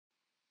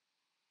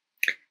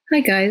Hi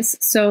guys,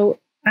 so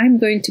I'm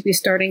going to be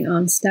starting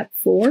on step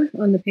 4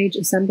 on the page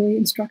assembly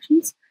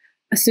instructions,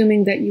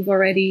 assuming that you've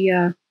already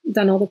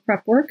done all the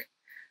prep work.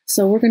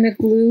 So we're going to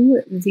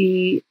glue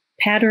the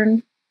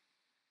pattern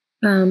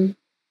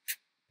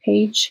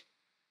page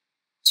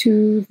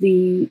to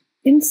the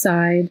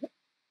inside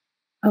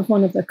of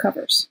one of the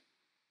covers.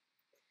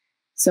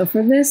 So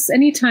for this,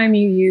 anytime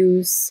you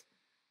use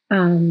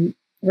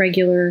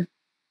regular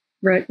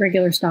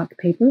stock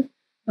paper,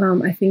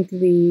 I think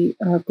the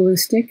glue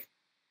stick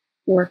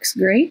works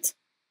great.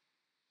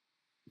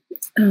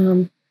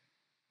 I've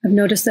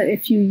noticed that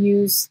if you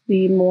use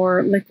the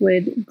more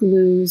liquid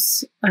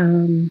glues,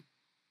 the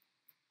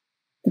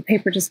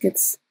paper just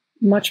gets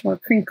much more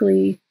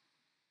crinkly.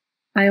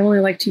 I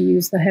only like to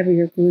use the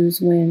heavier glues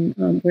when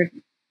we're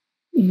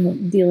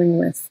dealing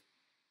with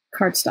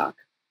cardstock.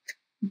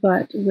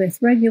 But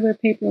with regular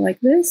paper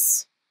like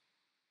this,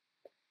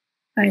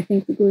 I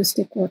think the glue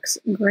stick works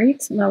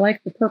great. And I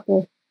like the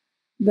purple,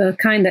 the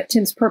kind that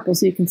tints purple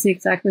so you can see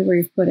exactly where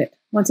you've put it.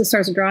 Once it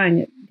starts drying,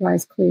 it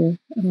dries clear.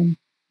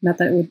 Not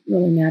that it would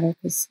really matter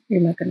because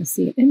you're not going to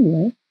see it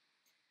anyway.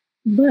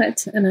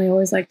 But, and I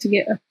always like to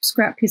get a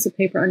scrap piece of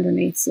paper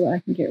underneath so I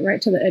can get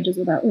right to the edges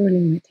without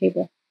ruining my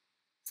table.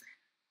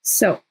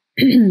 So,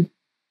 now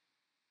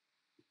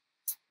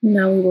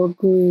we will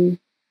glue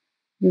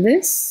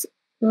this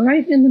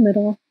right in the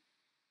middle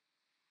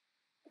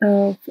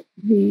of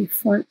the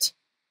front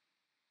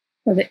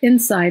or the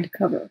inside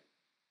cover.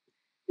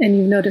 And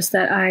you've noticed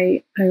that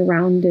I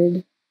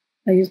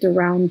used a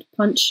round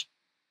punch,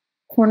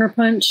 corner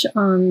punch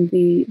on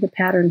the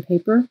pattern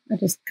paper. I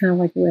just kind of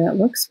like the way that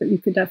looks, but you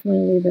could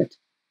definitely leave it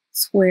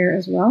square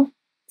as well.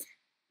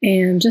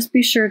 And just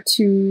be sure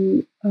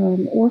to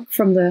work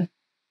from the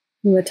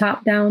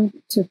top down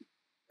to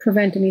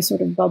prevent any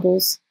sort of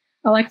bubbles.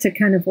 I like to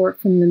kind of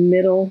work from the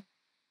middle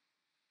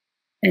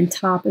and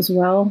top as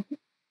well.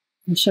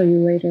 I'll show you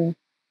later,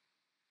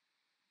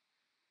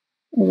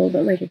 a little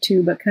bit later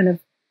too, but kind of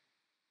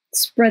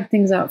spread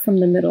things out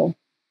from the middle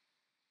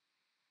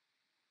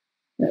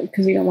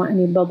because you don't want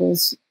any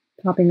bubbles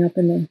popping up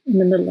in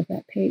the middle of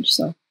that page.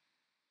 So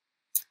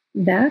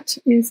that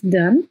is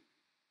done.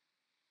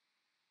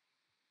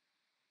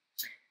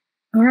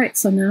 All right,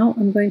 so now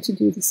I'm going to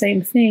do the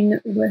same thing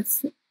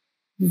with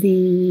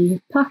the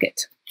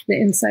pocket, the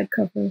inside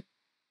cover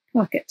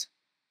pocket.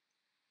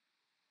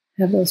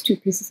 Have those two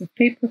pieces of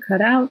paper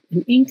cut out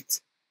and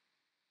inked,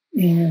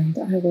 and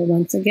I will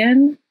once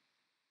again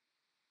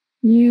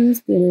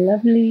use the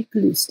lovely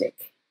glue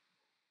stick.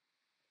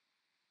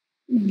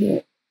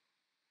 Get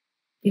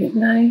it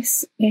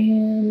nice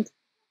and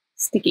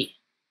sticky.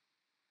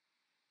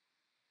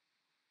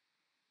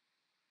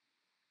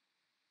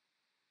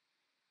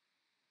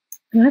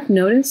 And I've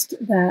noticed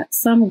that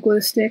some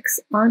glue sticks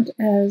aren't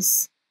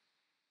as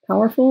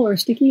powerful or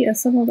sticky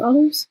as some of the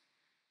others.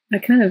 I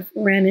kind of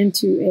ran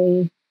into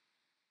a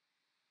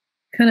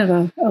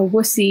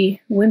wussy,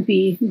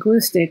 wimpy glue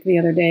stick the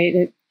other day.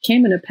 It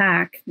came in a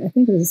pack. I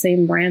think it was the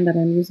same brand that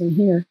I'm using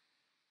here.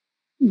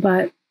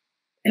 But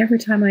every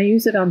time I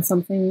use it on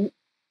something,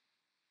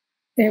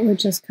 it would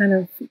just kind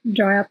of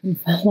dry up and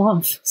fall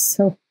off.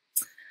 So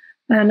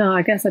I don't know.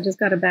 I guess I just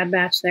got a bad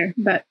batch there.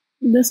 But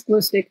this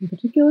glue stick in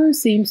particular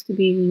seems to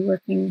be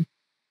working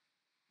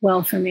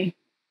well for me.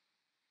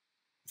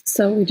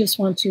 So we just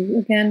want to,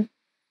 again,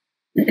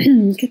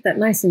 get that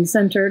nice and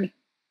centered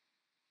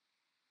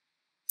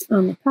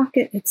on the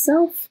pocket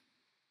itself.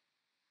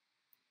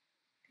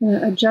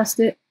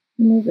 Adjust it,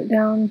 move it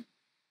down,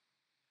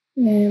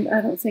 and I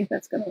don't think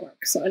that's going to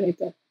work. So I need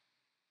to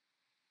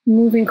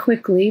moving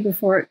quickly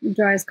before it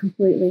dries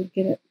completely.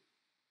 Be a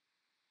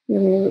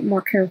little bit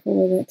more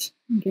careful with it.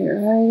 Get it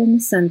right in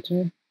the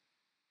center.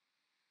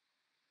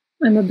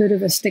 I'm a bit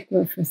of a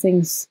stickler for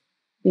things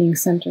being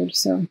centered.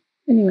 So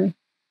anyway,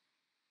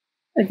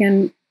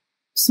 again,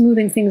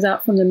 smoothing things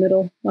out from the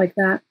middle like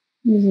that,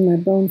 using my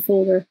bone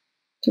folder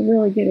to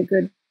really get a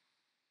good,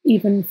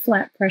 even,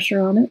 flat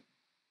pressure on it.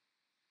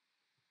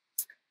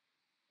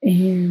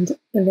 And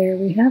there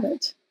we have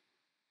it.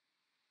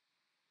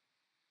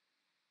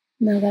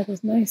 Now that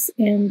is nice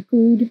and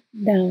glued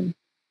down.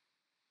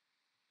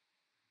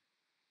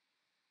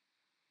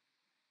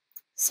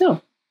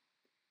 So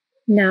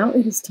now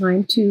it is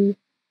time to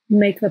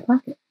make the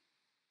pocket.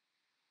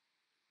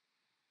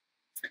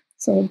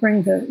 So we'll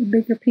bring the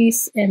bigger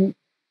piece and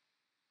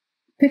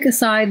pick a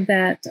side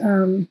that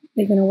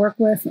you're going to work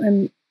with.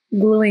 I'm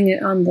gluing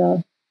it on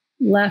the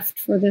left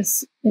for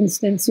this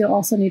instance. You'll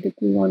also need to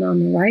glue one on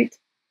the right.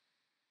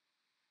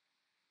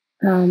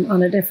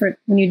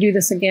 When you do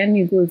this again,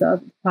 you glue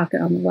the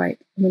pocket on the right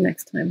the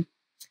next time.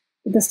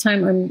 But this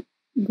time I'm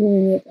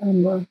gluing it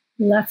on the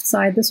left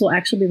side. This will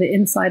actually be the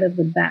inside of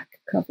the back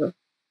cover.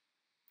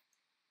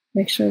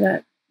 Make sure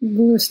that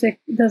glue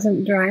stick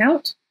doesn't dry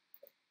out.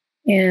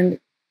 And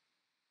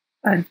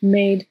I've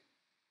made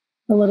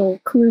a little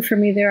clue for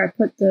me there. I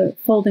put the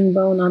folding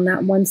bone on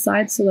that one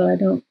side so that I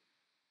don't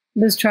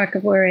lose track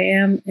of where I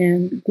am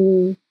and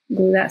glue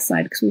that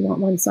side because we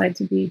want one side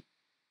to be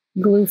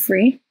glue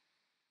free.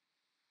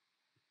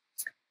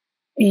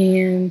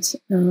 And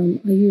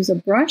I use a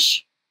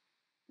brush.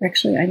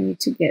 Actually, I need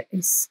to get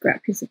a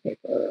scrap piece of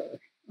paper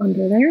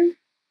under there.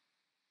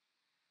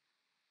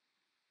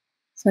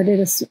 So I did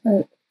a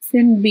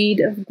thin bead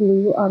of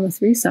glue on the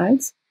 3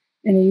 sides,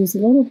 and I used a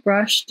little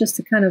brush just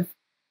to kind of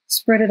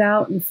spread it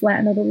out and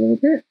flatten it a little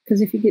bit,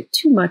 because if you get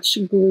too much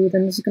glue,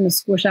 then it's going to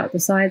squish out the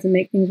sides and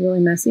make things really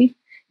messy.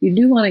 You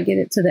do want to get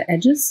it to the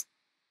edges,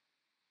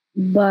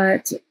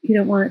 but you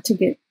don't want it to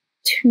get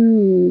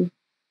too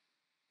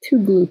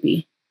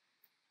gloopy.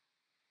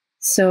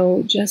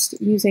 So just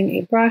using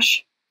a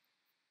brush,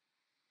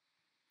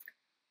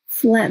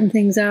 flatten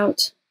things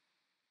out,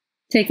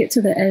 take it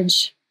to the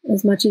edge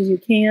as much as you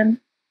can.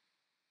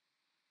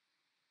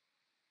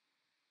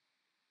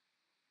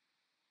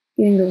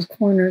 Getting those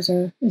corners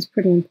is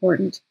pretty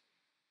important,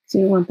 because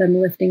you don't want them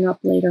lifting up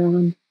later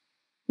on,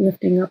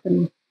 lifting up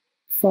and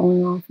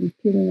falling off and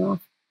peeling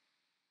off.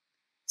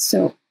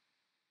 So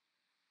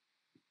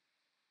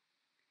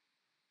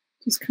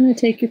just kind of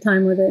take your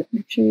time with it.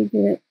 Make sure you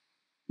get it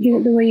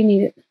the way you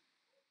need it.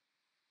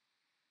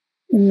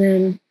 And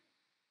then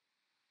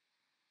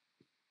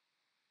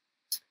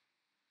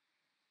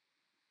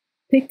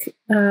pick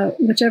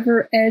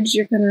whichever edge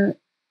you're going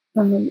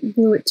to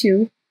glue it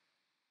to.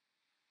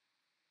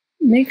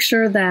 Make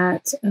sure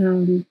that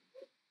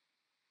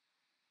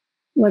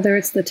whether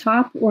it's the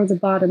top or the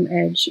bottom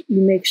edge,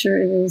 you make sure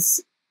it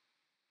is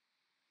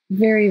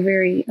very,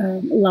 very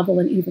level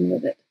and even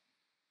with it.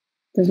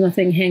 There's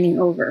nothing hanging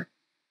over.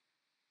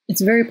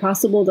 It's very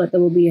possible that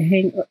there will be a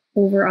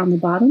hangover on the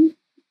bottom,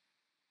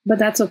 but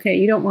that's okay.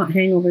 You don't want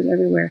hangovers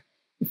everywhere.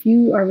 If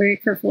you are very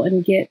careful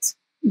and get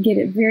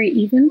it very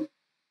even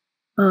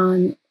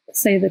on,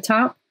 say, the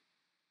top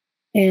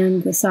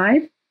and the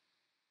side,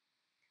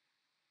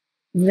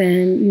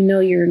 then you know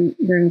you're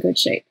in good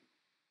shape.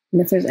 And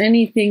if there's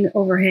anything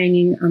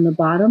overhanging on the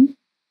bottom,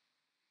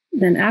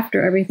 then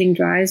after everything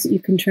dries, you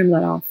can trim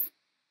that off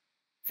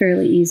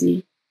fairly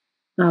easy.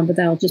 But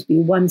that'll just be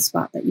one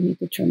spot that you need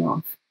to trim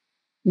off,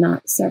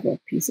 not several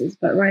pieces.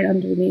 But right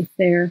underneath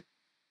there,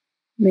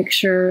 make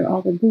sure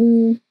all the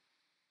glue,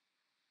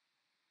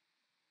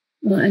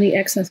 any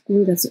excess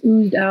glue that's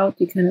oozed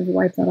out, you kind of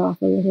wipe that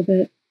off a little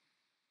bit.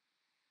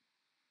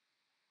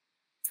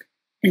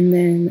 And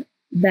then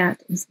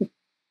that is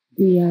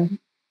the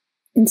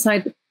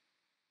inside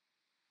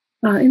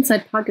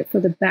pocket for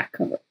the back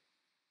cover.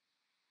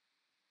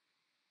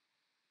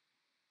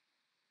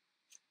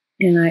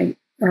 And I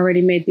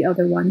already made the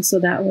other one, so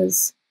that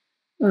was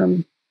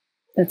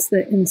that's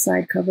the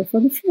inside cover for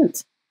the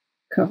front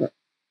cover.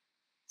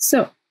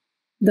 So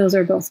those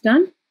are both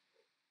done,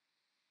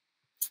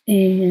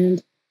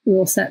 and we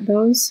will set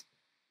those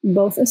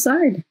both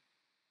aside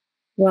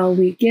while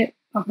we get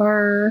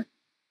our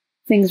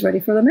things ready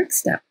for the next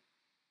step.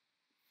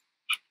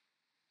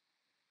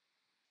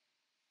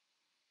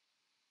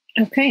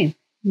 Okay,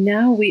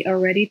 now we are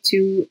ready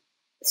to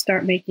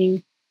start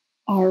making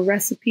our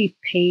recipe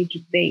page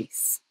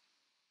base.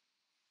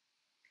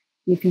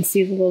 You can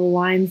see the little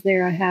lines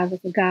there I have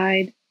as a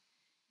guide,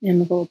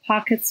 and the little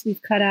pockets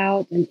we've cut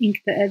out and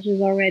inked the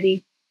edges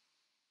already.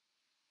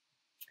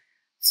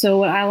 So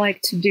what I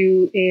like to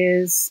do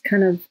is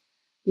kind of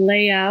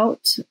lay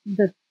out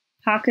the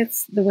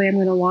pockets the way I'm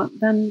going to want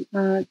them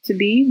to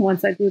be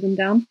once I glue them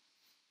down.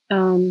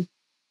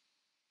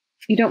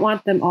 You don't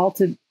want them all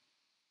to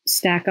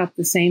stack up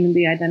the same and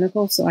be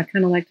identical, so I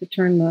kind of like to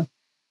turn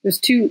there's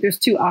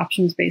two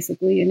options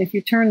basically, and if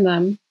you turn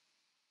them,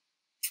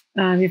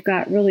 you've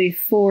got really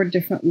 4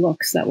 different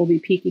looks that will be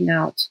peeking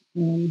out,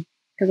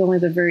 because only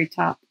the very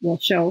top will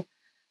show.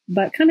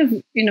 But kind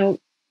of,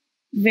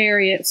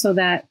 vary it so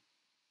that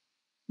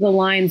the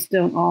lines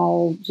don't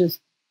all just,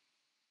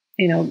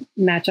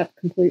 match up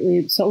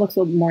completely. So it looks a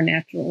little more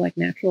natural, like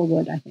natural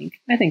wood, I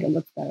think. I think it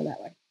looks better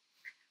that way.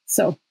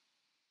 So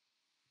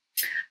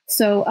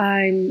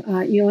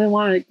you only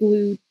want to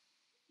glue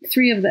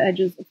 3 of the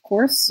edges, of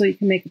course, so you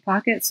can make a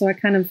pocket. So I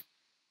kind of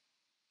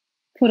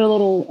put a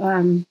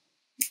little,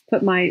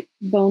 put my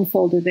bone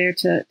folder there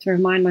to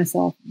remind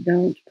myself,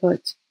 don't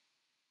put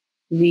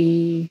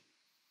the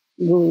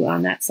glue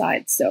on that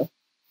side. So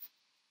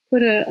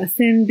put a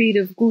thin bead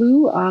of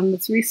glue on the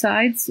 3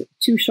 sides,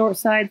 2 short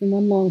sides and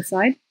 1 long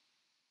side.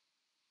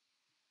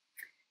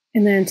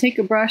 And then take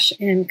a brush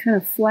and kind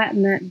of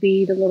flatten that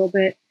bead a little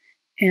bit,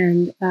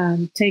 and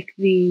take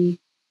the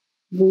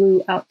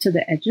glue out to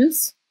the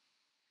edges.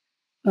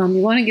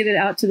 You want to get it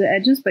out to the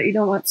edges, but you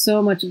don't want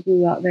so much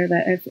glue out there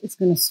that it's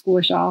going to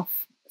squish out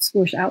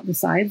the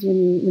sides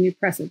when you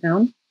press it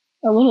down.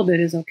 A little bit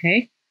is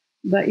okay,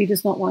 but you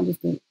just don't want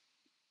just a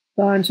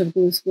bunch of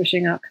glue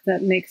squishing out, because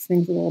that makes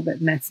things a little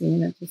bit messy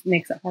and it just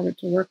makes it harder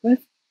to work with.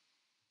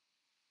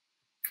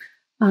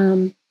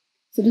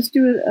 So just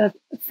do a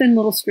thin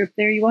little strip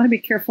there. You want to be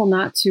careful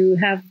not to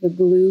have the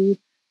glue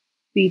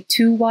be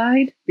too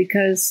wide,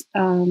 because,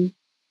 well,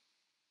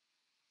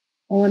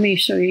 let me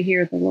show you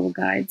here the little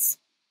guides.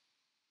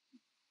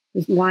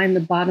 Just line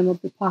the bottom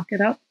of the pocket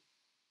up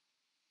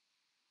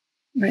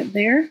right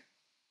there,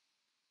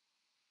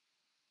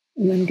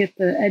 and then get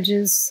the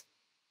edges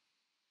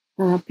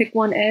Pick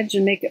one edge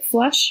and make it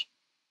flush.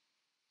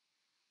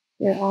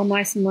 Get it all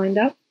nice and lined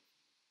up.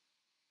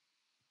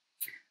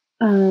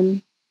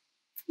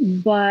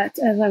 But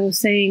as I was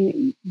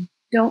saying,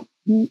 don't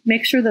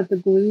make sure that the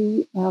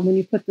glue, when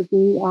you put the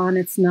glue on,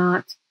 it's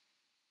not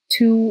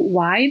too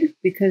wide,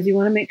 because you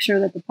want to make sure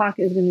that the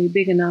pocket is going to be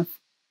big enough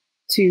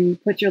to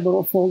put your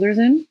little folders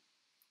in.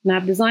 And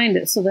I've designed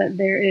it so that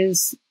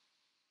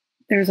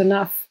there's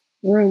enough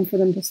room for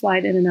them to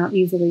slide in and out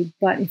easily.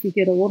 But if you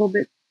get a little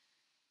bit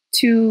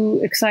too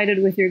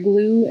excited with your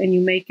glue and you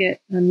make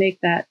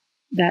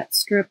that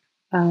strip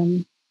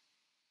too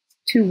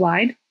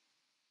wide,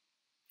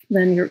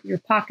 then your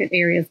pocket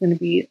area is going to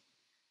be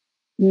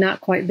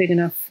not quite big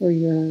enough for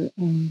your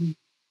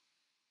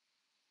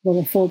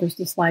little folders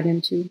to slide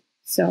into.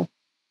 So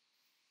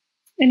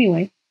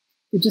anyway,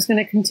 we're just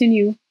going to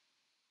continue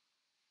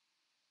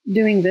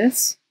doing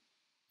this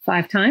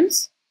 5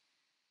 times,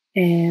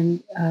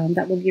 and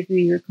that will give you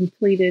your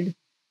completed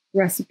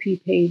recipe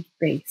page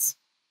base.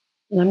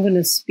 And I'm going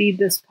to speed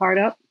this part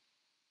up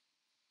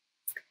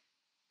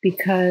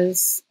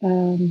because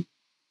it's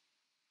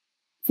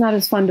not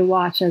as fun to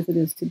watch as it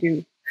is to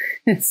do.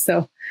 So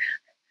I'm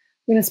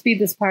going to speed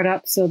this part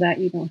up so that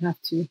you don't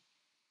have to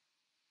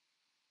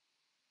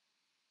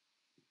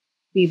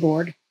be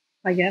bored,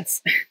 I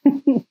guess.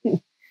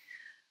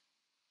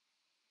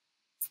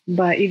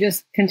 But you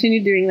just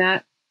continue doing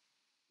that,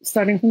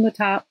 starting from the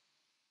top,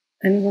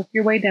 and work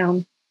your way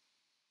down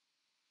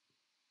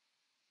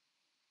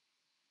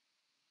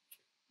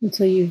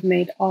until you've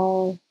made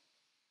all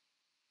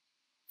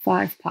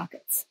 5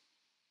 pockets.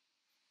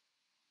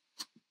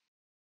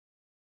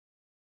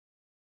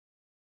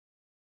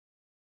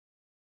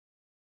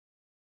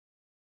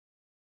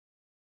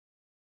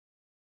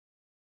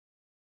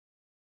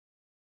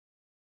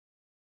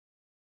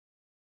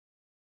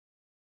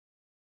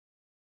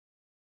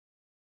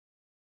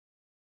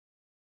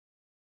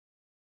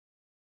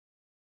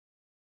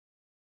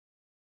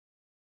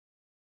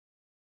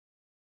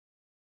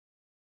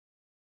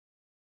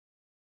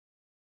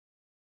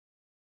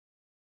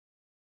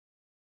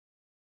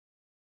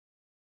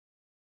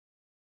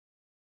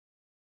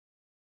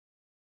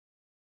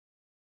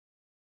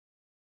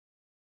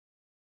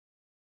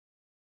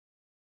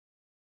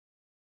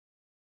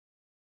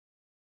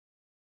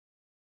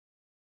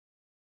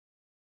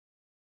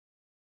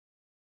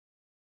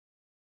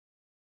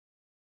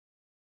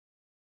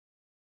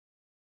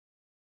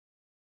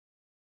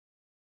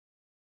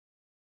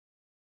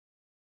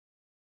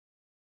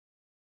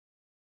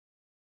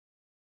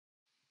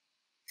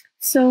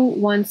 So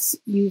once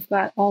you've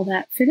got all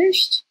that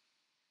finished,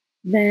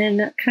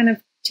 then kind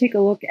of take a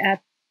look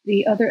at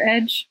the other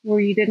edge where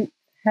you didn't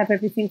have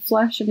everything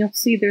flush, and you'll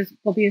see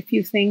there'll be a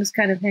few things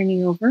kind of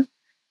hanging over.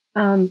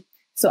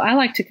 So I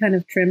like to kind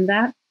of trim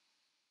that.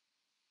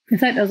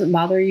 If that doesn't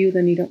bother you,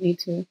 then you don't need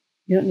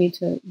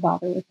to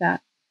bother with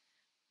that.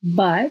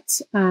 But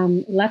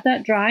let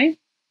that dry,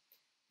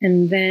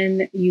 and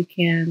then you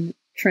can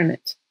trim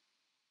it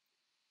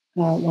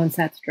once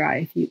that's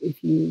dry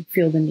if you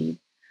feel the need.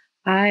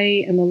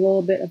 I am a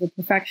little bit of a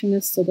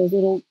perfectionist, so those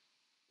little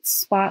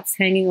spots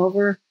hanging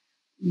over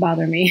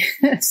bother me.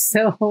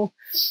 So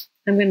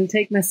I'm going to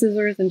take my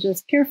scissors and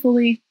just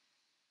carefully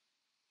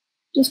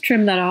just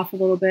trim that off a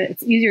little bit.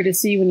 It's easier to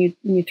see when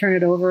you turn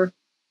it over.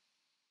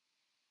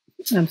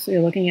 So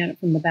you're looking at it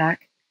from the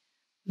back.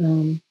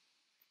 And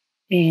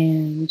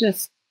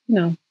just,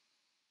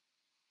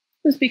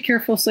 just be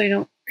careful so you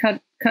don't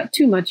cut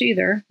too much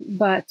either,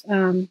 but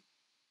it's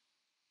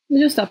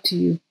just up to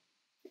you.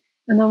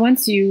 And then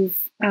once you've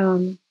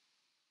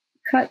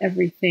cut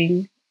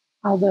everything,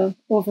 all the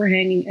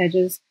overhanging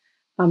edges,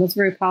 it's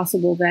very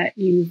possible that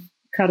you've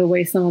cut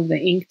away some of the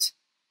inked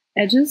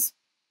edges.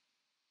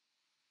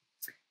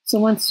 So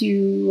once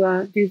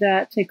you do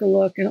that, take a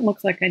look, and it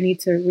looks like I need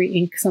to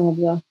re-ink some of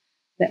the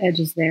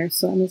edges there.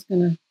 So I'm just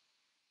going to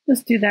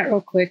just do that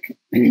real quick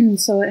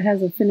so it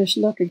has a finished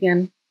look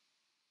again.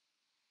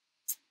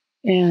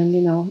 And,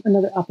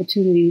 another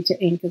opportunity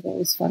to ink is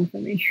always fun for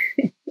me.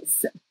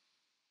 So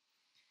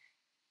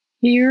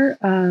here,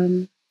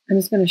 I'm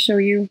just going to show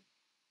you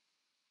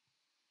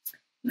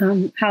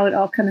how it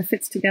all kind of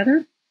fits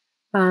together.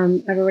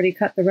 I've already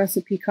cut the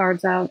recipe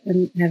cards out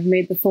and have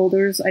made the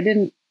folders. I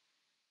didn't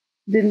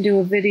do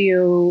a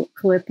video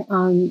clip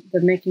on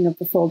the making of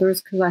the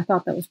folders because I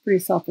thought that was pretty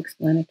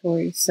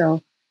self-explanatory.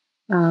 So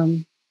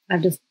I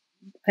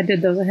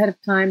did those ahead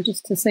of time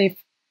just to save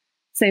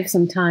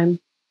some time.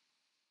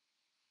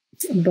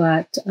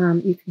 But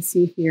you can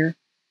see here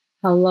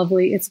how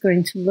lovely it's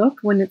going to look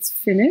when it's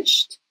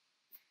finished.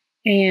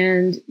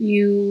 And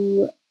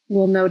you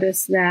will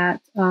notice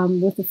that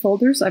with the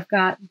folders, I've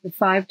got the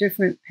 5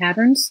 different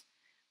patterns.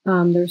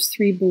 There's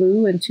 3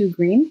 blue and 2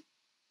 green.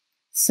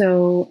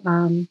 So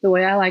the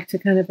way I like to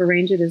kind of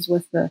arrange it is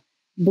with the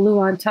blue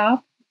on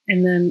top,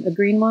 and then a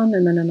green one,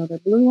 and then another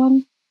blue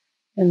one,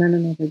 and then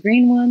another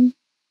green one.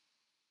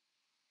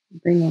 The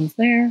green one's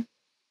there.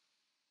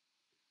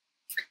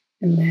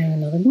 And then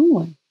another blue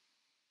one.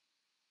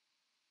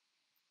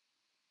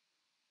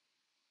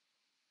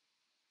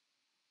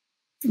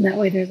 And that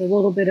way there's a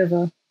little bit of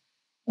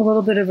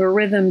a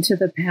rhythm to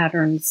the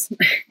patterns.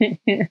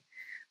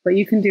 But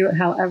you can do it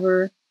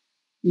however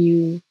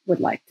you would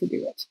like to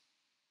do it.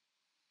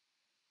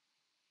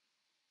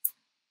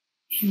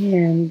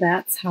 And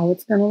that's how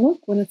it's going to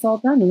look when it's all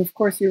done. And of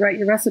course, you write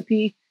your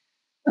recipe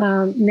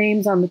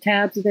names on the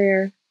tabs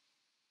there.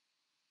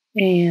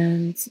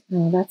 And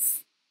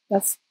that's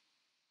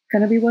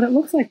going to be what it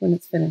looks like when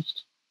it's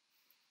finished.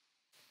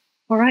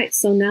 All right,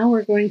 so now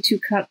we're going to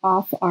cut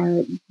off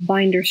our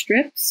binder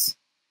strips.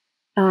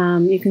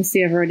 You can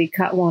see I've already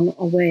cut one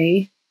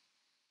away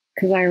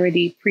because I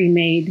already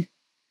pre-made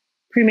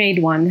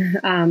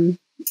one.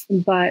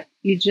 But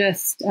you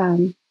just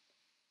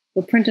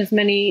will print as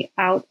many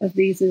out of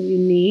these as you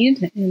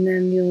need, and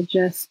then you'll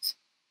just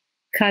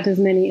cut as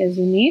many as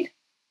you need.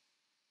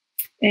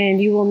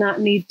 And you will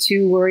not need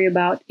to worry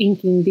about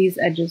inking these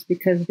edges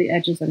because the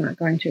edges are not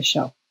going to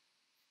show.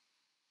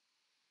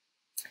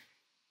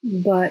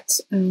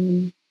 But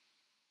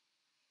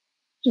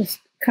just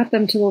cut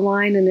them to the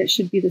line, and it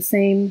should be the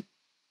same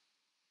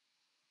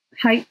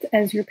height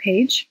as your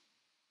page.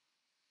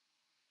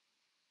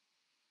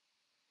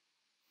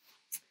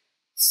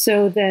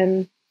 So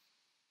then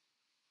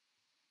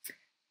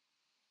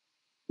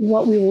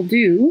what we will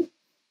do,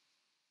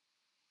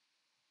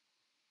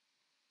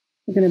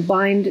 we're going to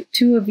bind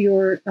two of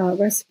your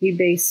recipe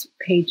base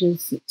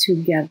pages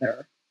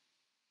together.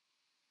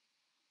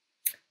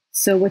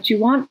 So what you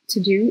want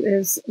to do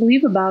is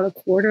leave about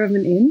 1/4 of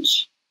an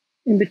inch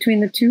in between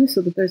the two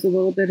so that there's a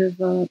little bit of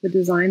the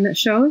design that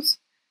shows.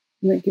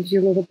 And that gives you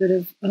a little bit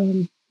of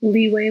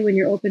leeway when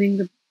you're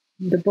opening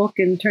the book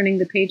and turning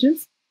the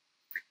pages.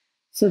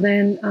 So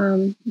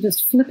then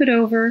just flip it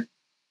over,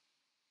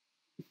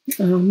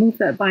 move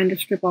that binder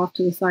strip off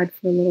to the side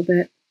for a little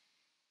bit,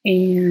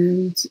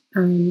 and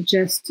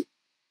just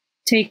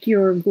take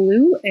your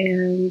glue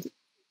and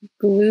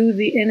glue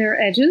the inner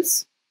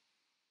edges.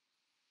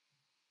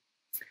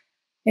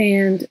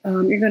 And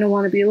you're going to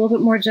want to be a little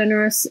bit more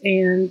generous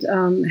and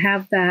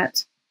have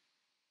that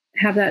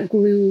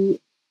glue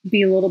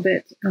be a little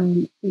bit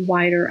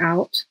wider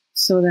out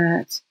so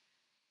that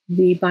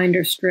the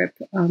binder strip,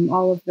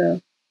 all of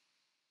the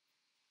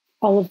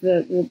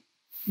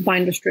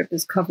binder strip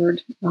is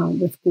covered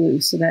with glue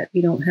so that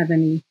you don't have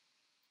any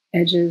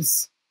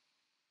edges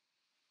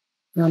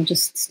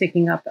just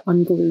sticking up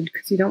unglued,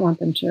 because you don't want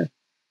them to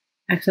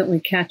accidentally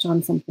catch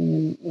on something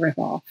and rip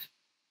off.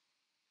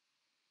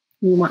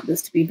 We want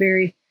this to be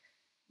very,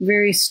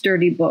 very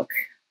sturdy book.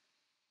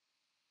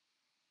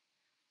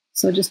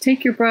 So just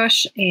take your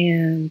brush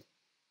and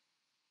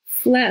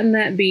flatten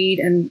that bead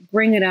and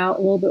bring it out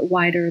a little bit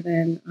wider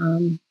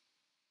than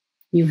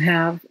you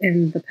have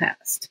in the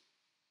past,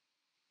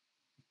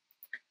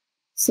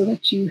 so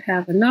that you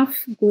have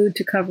enough glue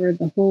to cover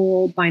the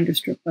whole binder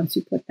strip once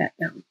you put that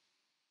down.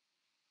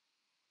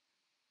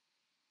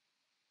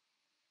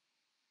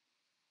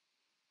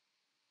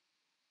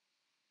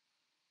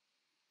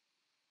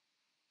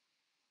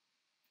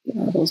 Get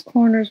all those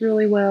corners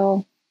really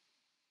well.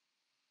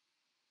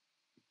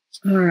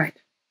 All right.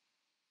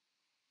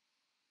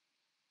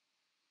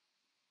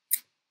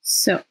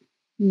 So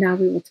now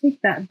we will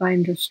take that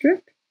binder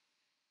strip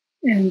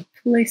and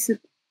place it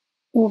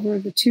over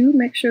the two.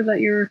 Make sure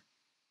that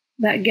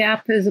that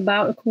gap is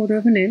about 1/4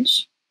 of an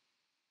inch.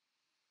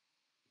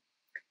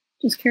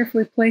 Just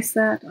carefully place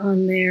that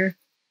on there.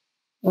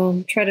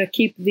 Try to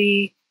keep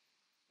the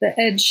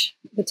edge,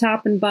 the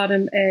top and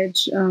bottom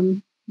edge,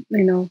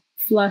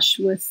 flush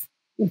with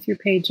your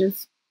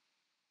pages.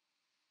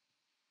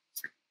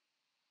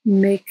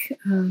 Make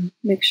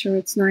sure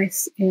it's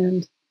nice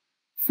and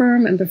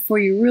firm, and before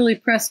you really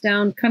press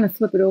down, kind of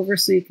flip it over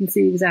so you can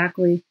see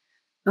exactly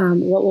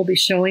what will be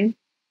showing.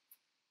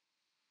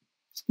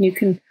 You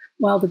can,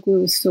 while the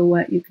glue is still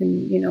wet, you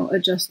can,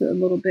 adjust it a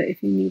little bit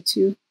if you need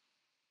to.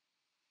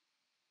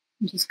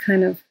 And just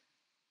kind of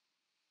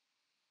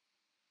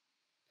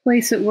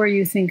place it where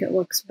you think it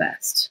looks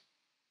best.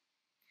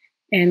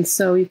 And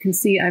so you can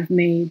see I've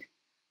made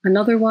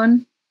another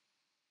one,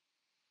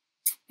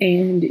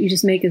 and you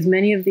just make as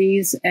many of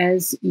these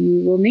as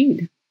you will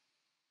need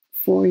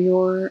for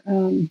your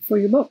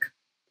book,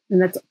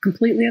 and that's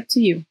completely up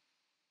to you.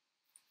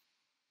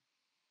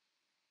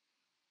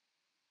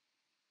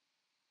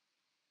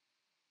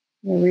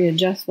 We'll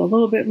readjust a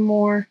little bit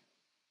more.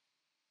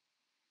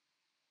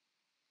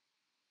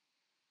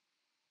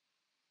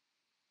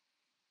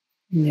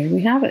 And there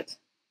we have it.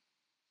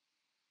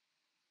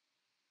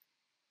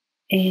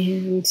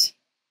 And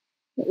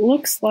it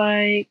looks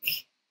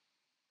like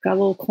got a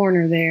little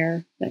corner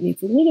there that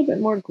needs a little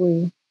bit more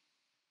glue.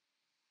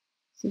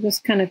 So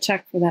just kind of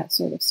check for that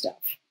sort of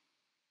stuff.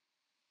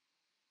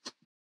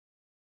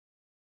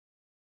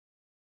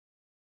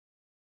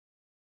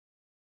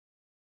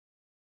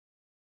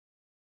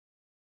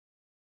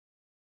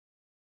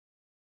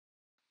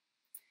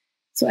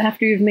 So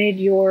after you've made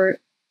your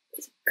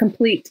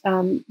complete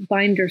pocket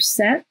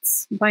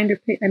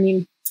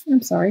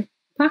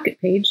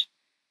page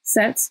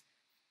sets,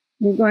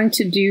 we're going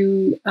to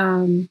do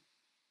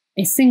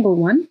a single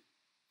one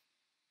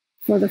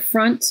for the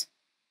front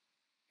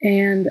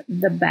and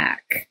the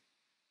back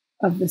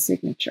of the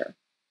signature.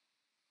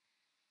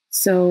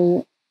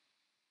 So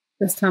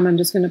this time I'm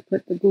just going to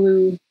put the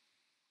glue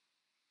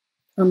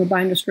on the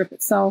binder strip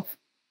itself.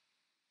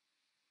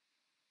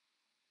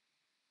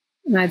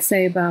 And I'd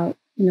say about,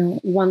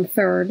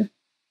 1/3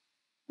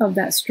 of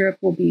that strip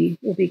will be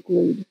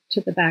glued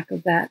to the back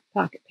of that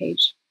pocket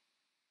page.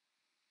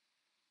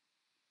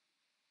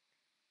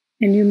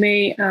 And you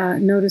may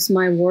notice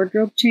my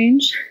wardrobe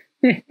change.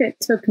 It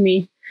took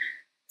me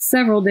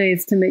several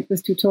days to make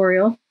this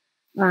tutorial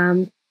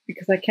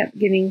because I kept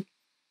getting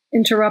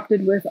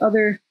interrupted with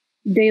other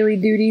daily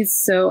duties.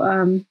 So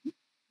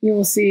you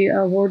will see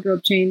a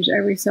wardrobe change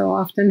every so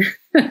often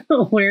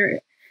where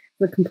it's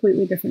a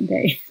completely different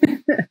day.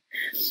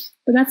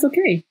 But that's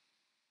okay.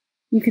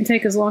 You can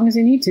take as long as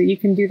you need to. You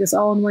can do this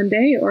all in one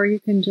day, or you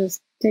can just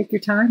take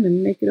your time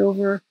and make it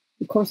over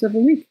the course of a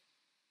week.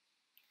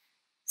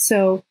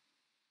 So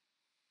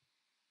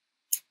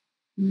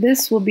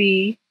this will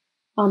be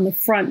on the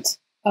front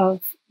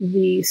of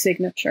the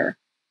signature.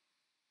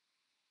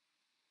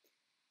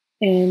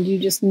 And you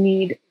just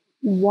need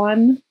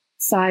one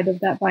side of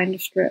that binder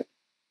strip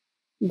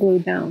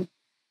glued down.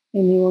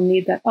 And you will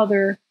need that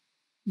other,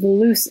 the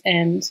loose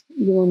end,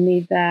 you will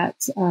need that,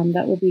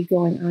 that will be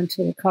going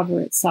onto the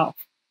cover itself.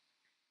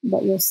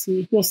 But you'll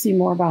see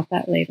more about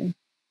that later.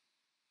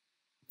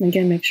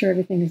 Again, make sure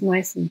everything is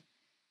nice and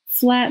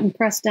flat and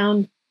pressed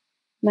down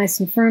nice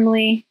and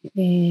firmly,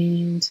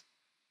 and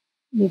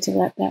you need to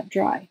let that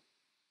dry.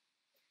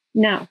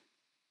 Now,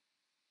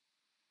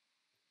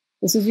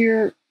 this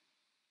is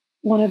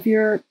one of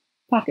your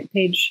pocket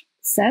page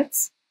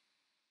sets.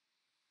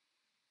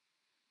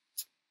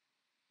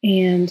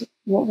 And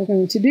what we're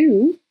going to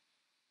do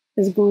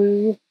is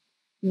glue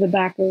the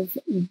back of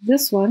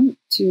this one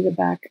to the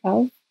back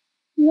of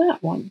that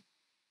one.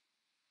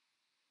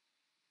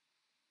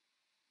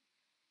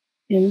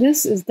 And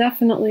this is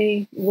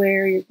definitely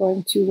where you're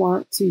going to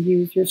want to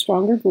use your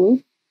stronger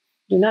glue.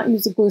 Do not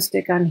use a glue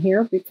stick on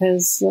here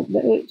because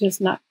it's just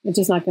not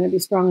going to be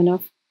strong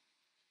enough.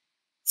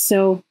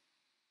 So,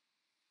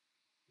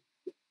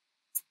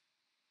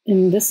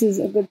 and this is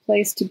a good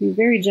place to be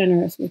very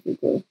generous with your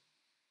glue.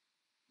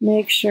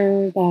 Make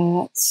sure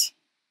that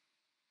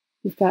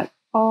you've got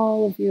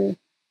all of your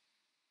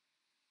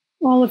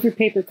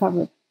paper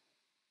covered.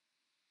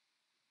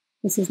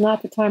 This is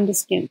not the time to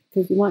skimp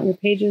because you want your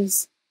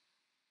pages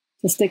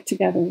to stick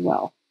together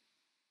well.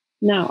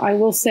 Now, I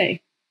will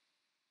say,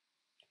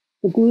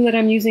 the glue that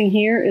I'm using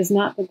here is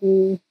not the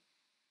glue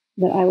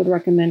that I would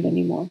recommend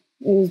anymore.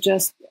 It is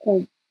just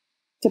a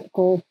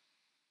typical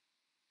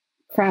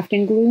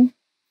crafting glue.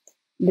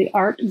 The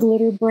Art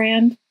Glitter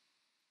brand,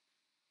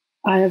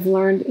 I have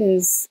learned,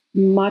 is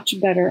much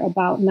better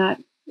about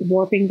not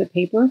warping the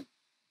paper,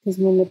 because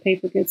when the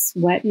paper gets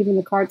wet, even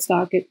the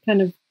cardstock, it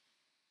kind of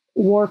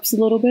warps a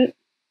little bit,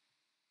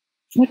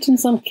 which in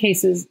some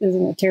cases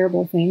isn't a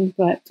terrible thing,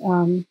 but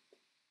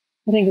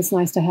I think it's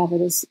nice to have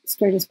it as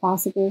straight as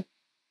possible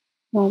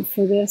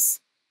for this.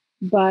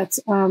 But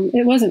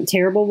it wasn't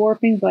terrible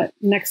warping, but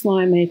next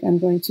one I make, I'm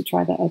going to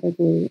try that other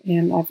glue,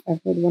 and I've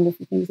heard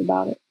wonderful things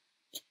about it.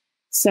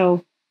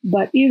 So,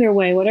 but either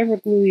way, whatever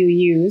glue you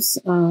use,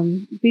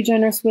 be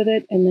generous with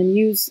it, and then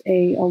use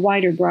a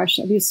wider brush.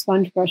 These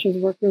sponge brushes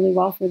work really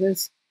well for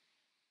this.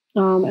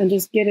 And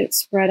just get it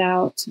spread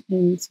out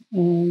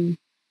and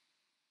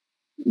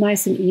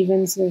nice and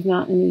even, so there's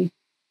not any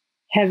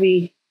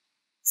heavy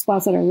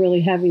spots that are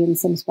really heavy and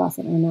some spots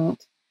that are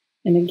not.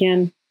 And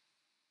again,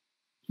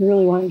 you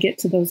really want to get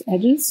to those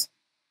edges.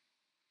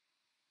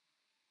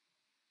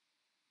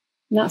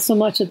 Not so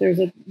much that there's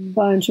a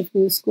bunch of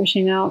glue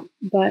squishing out,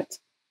 but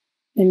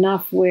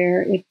enough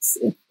where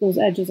those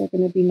edges are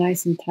going to be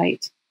nice and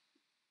tight,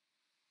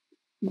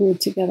 glued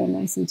together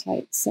nice and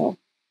tight. So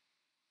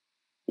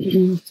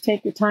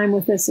take your time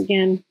with this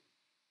again.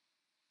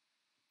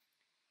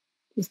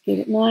 Just get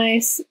it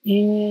nice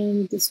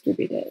and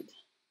distributed.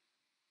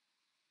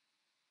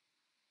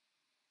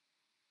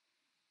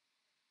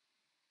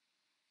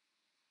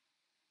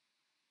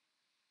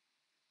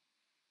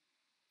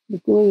 The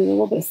glue is a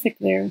little bit thick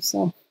there,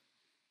 so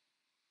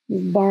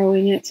just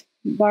borrowing it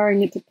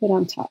to put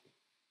on top.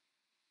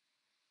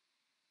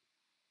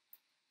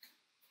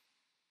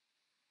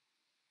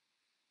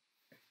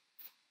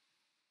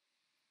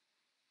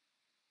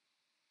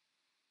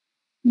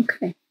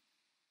 Okay,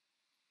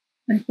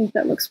 I think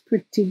that looks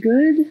pretty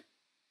good.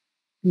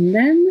 And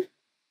then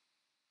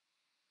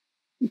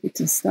we get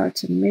to start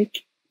to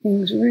make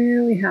things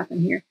really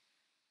happen here.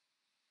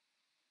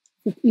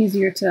 It's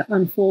easier to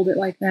unfold it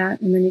like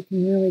that, and then you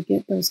can really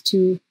get those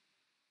two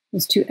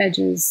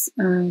edges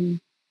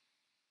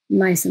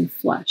nice and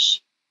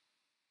flush.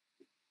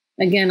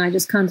 Again, I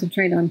just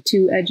concentrate on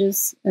two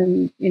edges,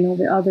 and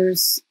the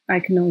others I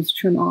can always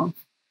trim off.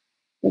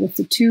 But if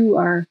the two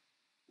are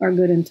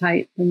good and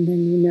tight, then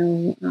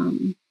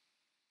you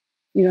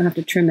don't have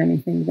to trim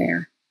anything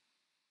there.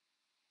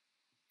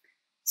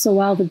 So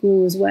while the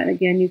glue is wet,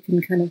 again, you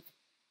can kind of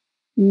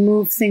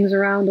move things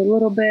around a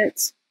little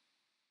bit.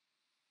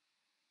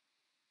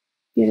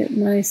 get it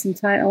nice and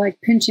tight. I like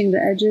pinching the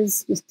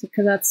edges just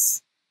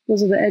because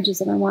those are the edges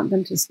that I want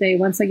them to stay.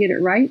 Once I get it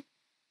right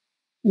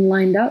and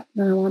lined up,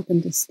 then I want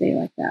them to stay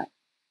like that.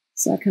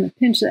 So I kind of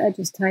pinch the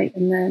edges tight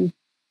and then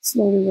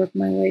slowly work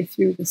my way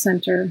through the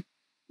center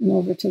and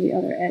over to the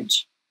other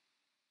edge.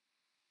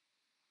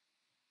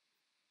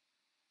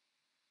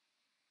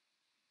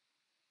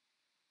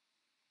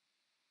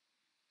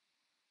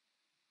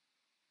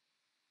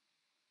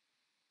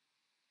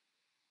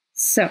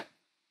 So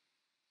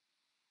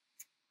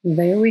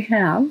there we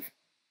have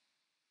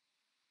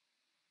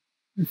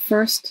the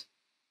first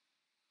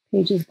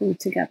pages glued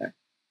together.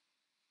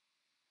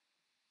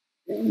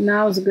 And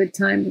now is a good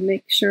time to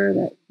make sure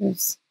that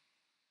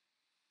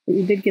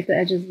you did get the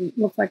edges. It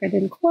looks like I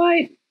didn't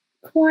quite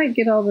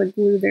get all the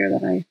glue there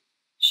that I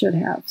should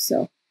have.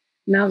 So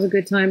now's a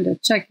good time to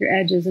check your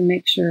edges and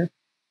make sure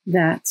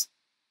that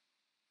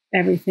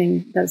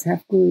everything does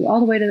have glue all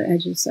the way to the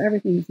edges. So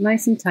everything is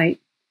nice and tight.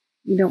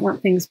 You don't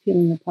want things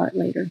peeling apart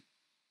later.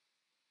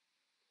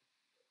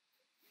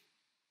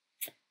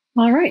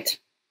 All right.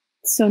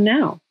 So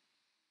now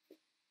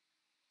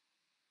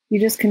you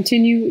just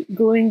continue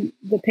gluing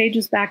the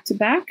pages back to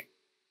back,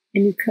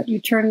 and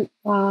you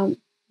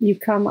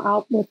come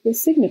out with the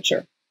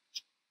signature.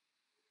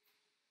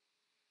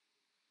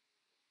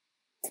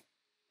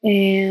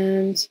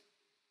 And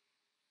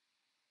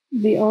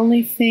the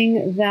only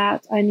thing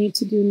that I need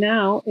to do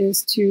now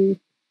is to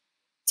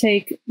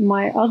take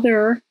my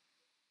other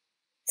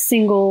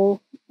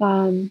single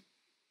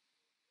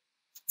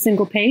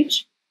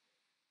page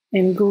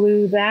and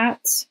glue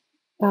that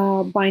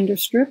binder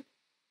strip.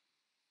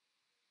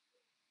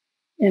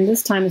 And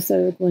this time, instead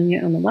of gluing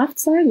it on the left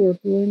side, we're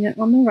gluing it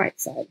on the right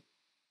side.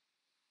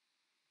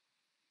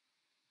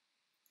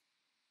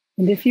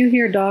 And if you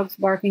hear dogs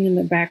barking in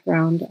the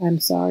background, I'm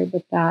sorry,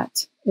 but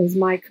that is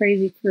my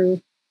crazy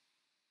crew.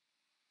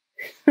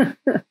 I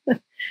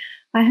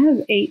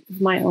have 8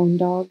 of my own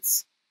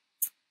dogs,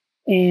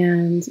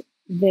 and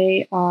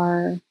they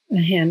are a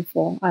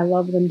handful. I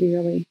love them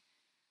dearly,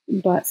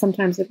 but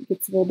sometimes it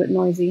gets a little bit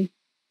noisy.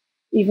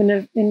 Even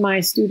if in my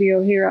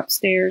studio here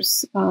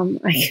upstairs,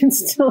 I can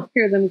still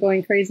hear them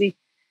going crazy.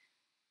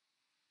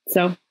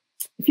 So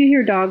if you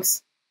hear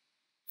dogs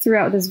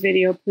throughout this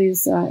video,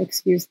 please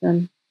excuse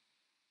them.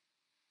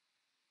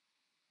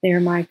 They are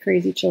my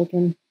crazy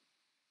children.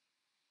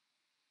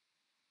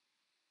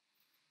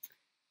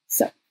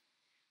 So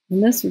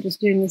in this, we're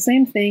just doing the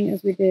same thing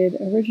as we did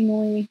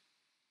originally.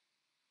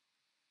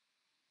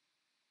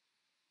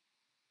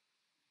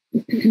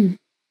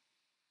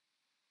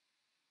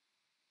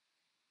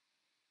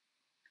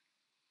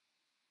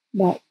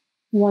 About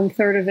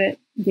 1/3 of it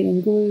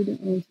getting glued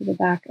onto the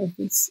back of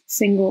this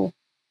the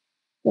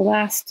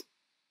last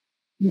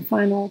and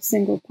final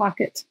single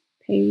pocket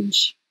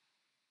page.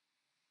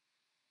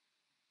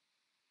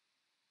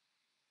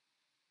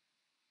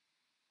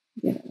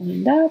 Get it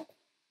lined up.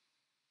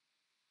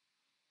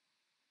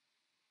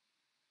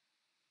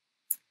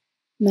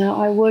 Now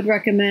I would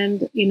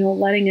recommend,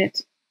 letting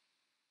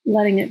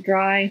it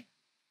dry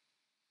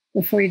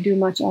before you do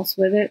much else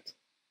with it.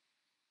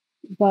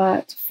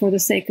 But for the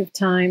sake of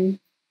time,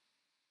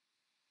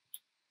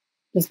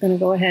 just going to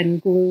go ahead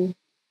and glue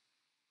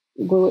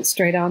it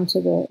straight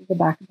onto the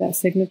back of that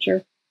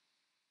signature.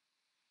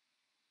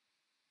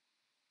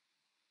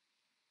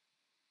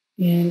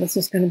 And it's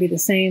just going to be the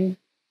same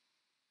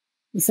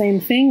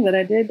thing that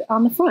I did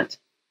on the front.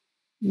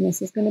 And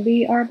this is going to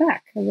be our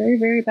back, a very,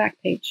 very back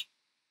page.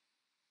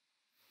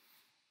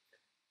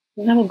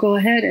 And I will go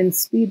ahead and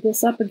speed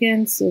this up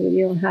again so that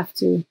you don't have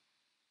to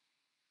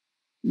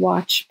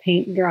watch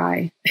paint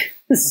dry,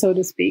 so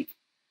to speak.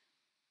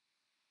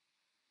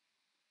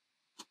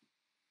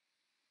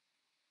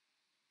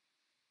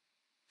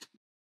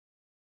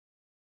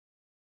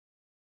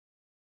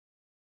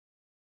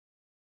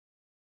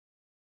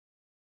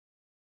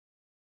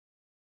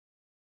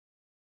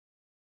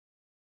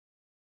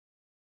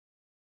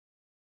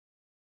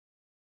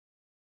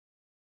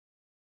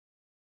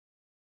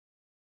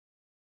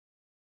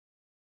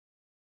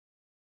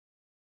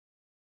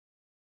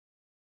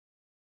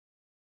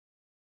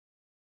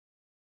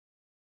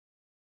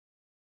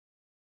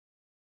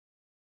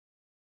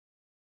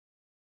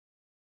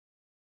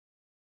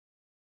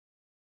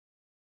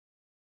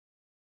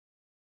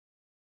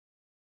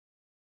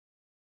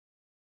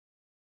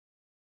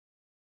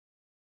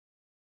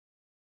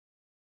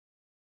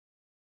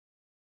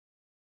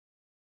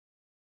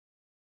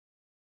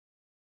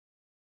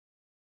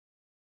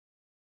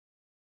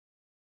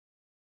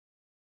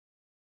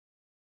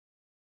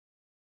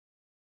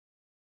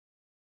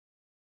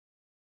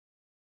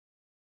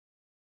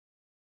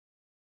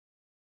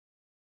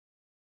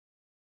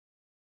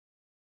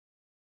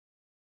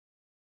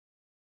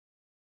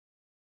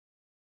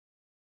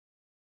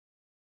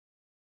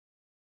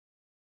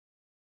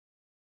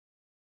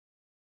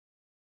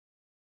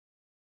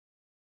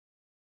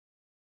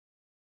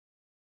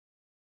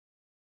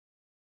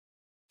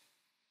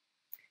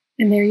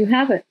 And there you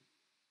have it.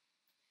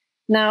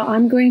 Now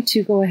I'm going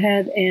to go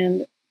ahead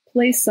and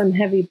place some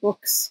heavy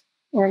books,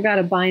 or I've got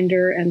a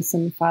binder and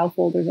some file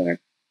folders that are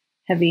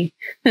heavy.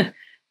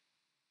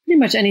 Pretty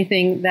much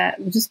anything that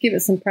will just give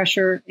it some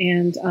pressure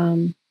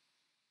and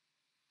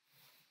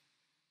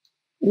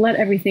let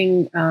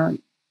everything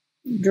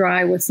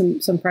dry with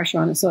some pressure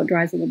on it so it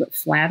dries a little bit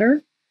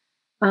flatter.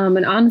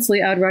 And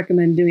honestly, I would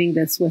recommend doing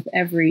this with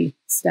every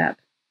step.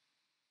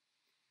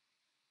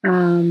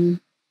 You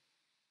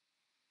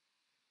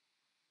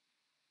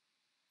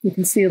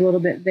can see a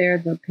little bit there,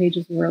 the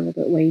pages were a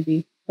little bit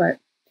wavy. But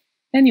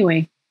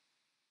anyway,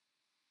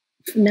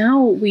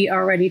 now we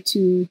are ready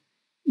to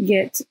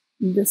get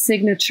the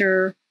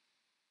signature,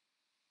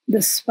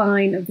 the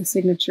spine of the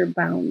signature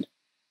bound.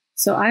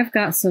 So I've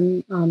got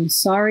some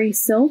sari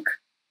silk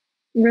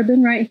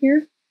ribbon right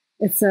here.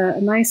 It's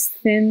a nice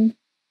thin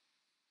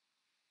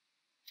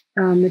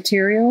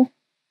material.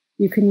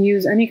 You can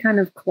use any kind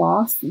of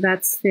cloth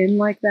that's thin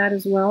like that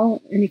as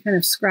well. Any kind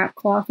of scrap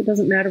cloth. It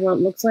doesn't matter what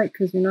it looks like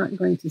because you're not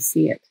going to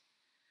see it.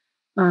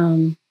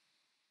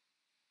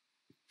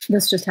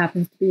 This just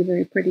happens to be a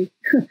very pretty,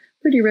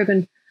 pretty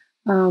ribbon.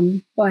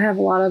 Well, I have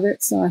a lot of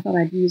it, so I thought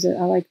I'd use it.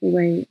 I like the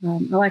way,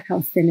 I like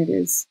how thin it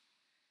is.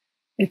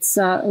 It's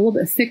a little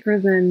bit thicker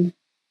than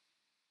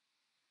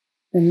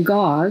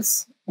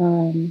gauze.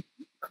 Clearly,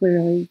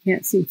 you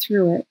can't see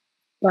through it,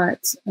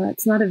 but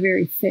it's not a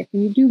very thick.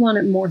 And you do want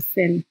it more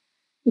thin.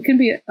 It can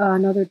be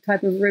another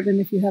type of ribbon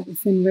if you have a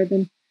thin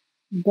ribbon,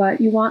 but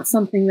you want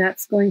something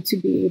that's going to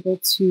be able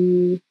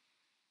to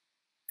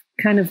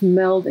kind of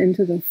meld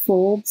into the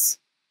folds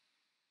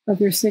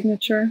of your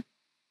signature.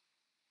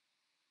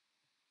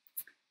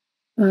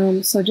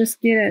 So just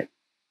get it,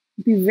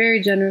 be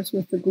very generous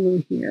with the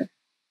glue here.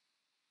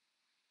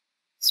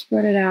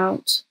 Spread it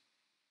out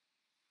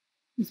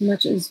as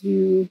much as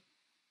you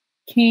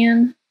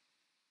can.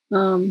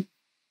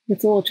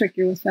 It's a little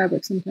trickier with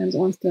fabric. Sometimes it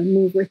wants to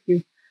move with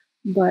you.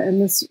 But,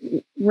 and this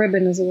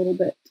ribbon is a little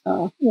bit,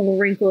 little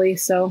wrinkly,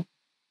 so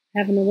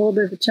having a little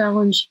bit of a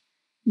challenge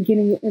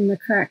getting it in the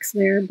cracks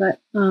there, but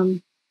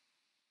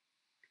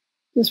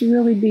just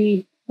really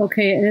be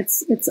okay. And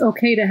it's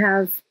okay to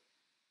have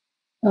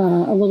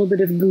a little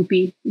bit of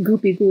goopy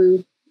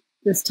glue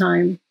this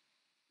time.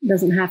 It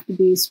doesn't have to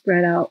be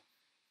spread out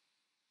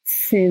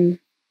thin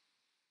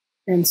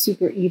and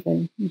super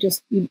even. You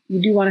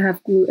do want to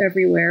have glue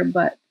everywhere,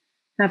 but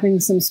having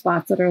some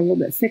spots that are a little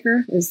bit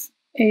thicker is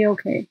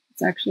a-okay.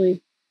 It's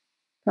actually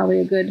probably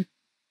a good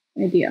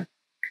idea.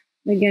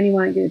 And again, you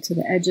want to get it to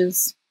the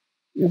edges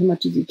as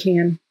much as you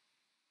can.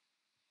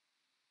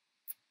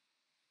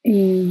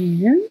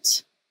 And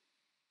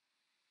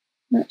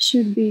that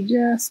should be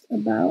just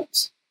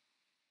about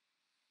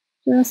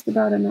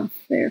enough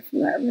there for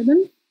that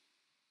ribbon.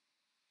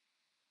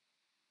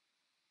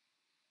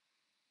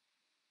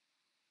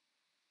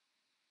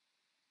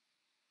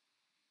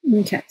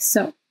 Okay,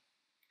 so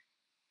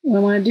what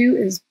I want to do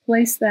is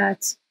place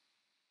that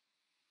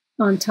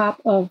on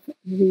top of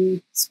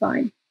the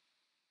spine.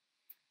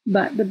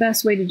 But the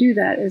best way to do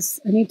that is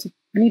I need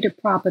to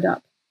prop it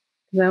up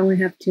because I only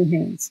have two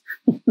hands.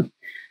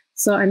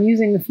 So I'm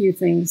using a few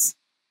things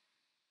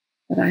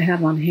that I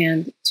have on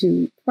hand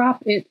to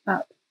prop it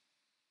up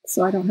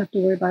so I don't have to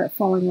worry about it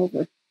falling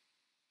over.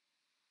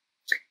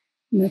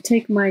 I'm going to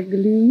take my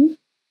glue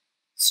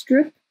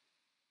strip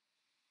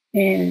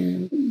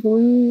and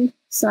glue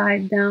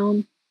side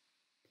down,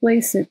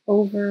 place it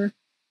over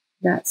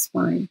that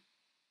spine.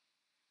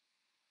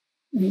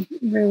 And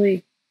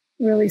really,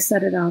 really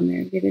set it on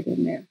there, get it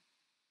in there.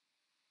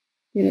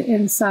 Get it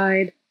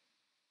inside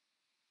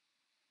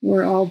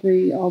where all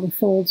the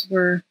folds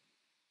were,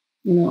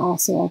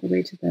 also all the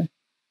way to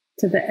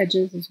the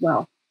edges as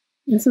well.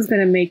 This is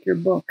going to make your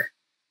book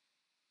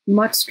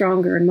much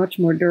stronger and much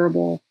more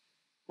durable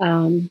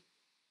than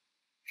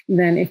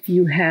if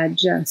you had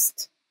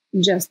just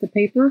the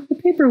paper. The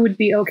paper would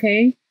be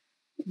okay,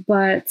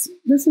 but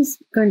this is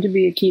going to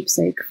be a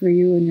keepsake for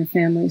you and your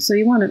family, so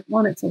you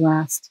want it to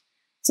last.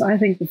 So I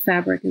think the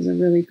fabric is a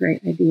really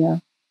great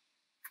idea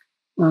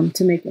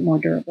to make it more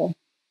durable.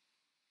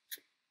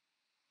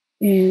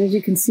 And as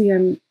you can see,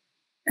 I'm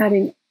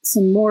adding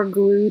some more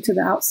glue to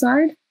the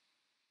outside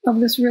of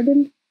this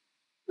ribbon.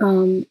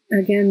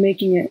 Again,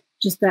 making it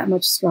just that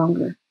much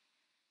stronger.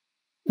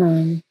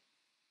 And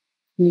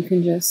you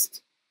can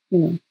just,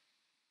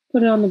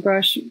 put it on the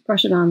brush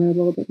it on there a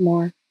little bit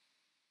more.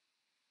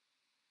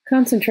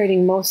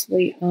 Concentrating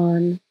mostly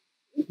on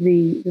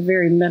the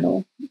very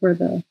middle where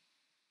the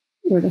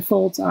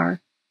folds are.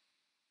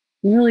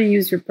 And really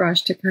use your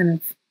brush to kind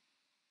of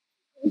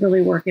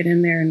really work it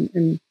in there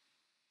and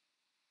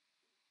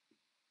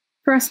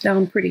press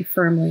down pretty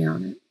firmly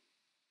on it.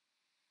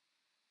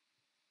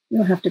 You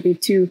don't have to be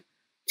too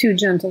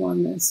gentle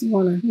on this. You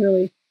want to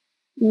really,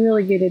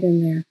 really get it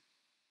in there.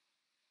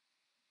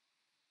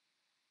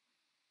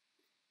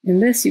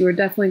 And this, you are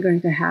definitely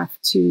going to have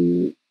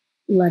to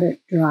let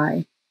it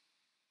dry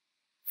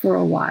for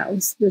a while.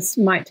 This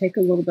might take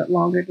a little bit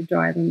longer to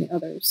dry than the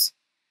others.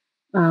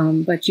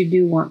 But you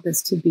do want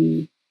this to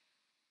be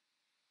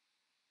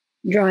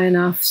dry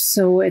enough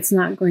so it's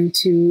not going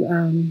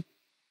to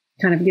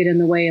kind of get in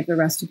the way of the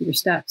rest of your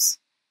steps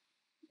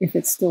if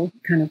it's still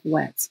kind of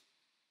wet.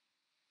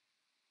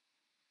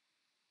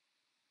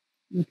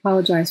 I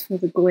apologize for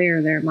the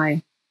glare there.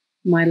 My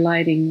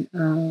lighting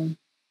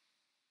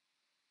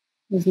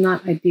was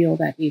not ideal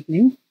that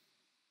evening.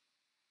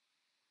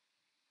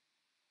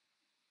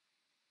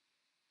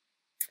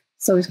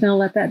 So he's going to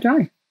let that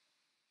dry.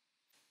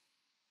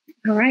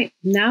 All right,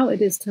 now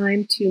it is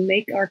time to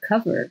make our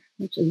cover,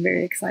 which is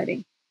very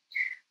exciting.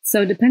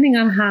 So depending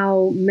on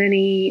how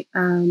many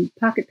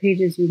pocket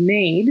pages you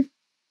made,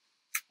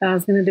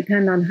 is going to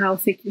depend on how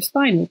thick your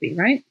spine will be,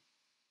 right?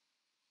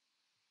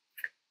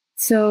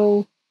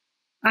 So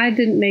I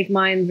didn't make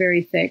mine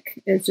very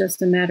thick. It's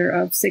just a matter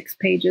of 6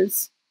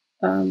 pages,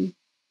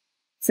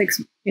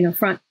 6,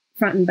 front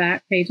and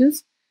back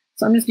pages.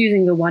 So I'm just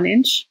using the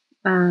 1-inch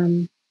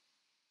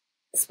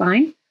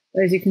spine.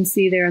 But as you can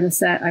see there in the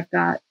set, I've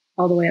got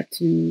all the way up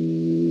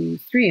to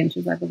 3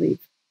 inches, I believe,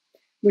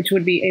 which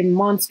would be a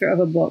monster of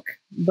a book,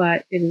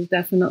 but it is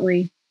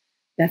definitely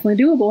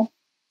doable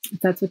if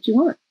that's what you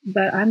want.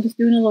 But I'm just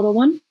doing a little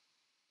one.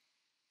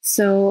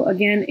 So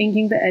again,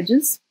 inking the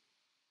edges,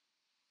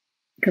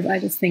 because I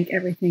just think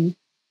everything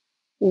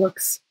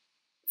looks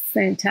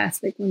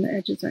fantastic when the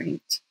edges are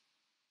inked.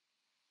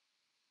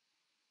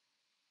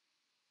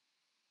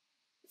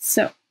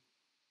 So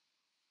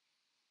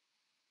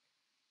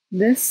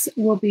this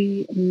will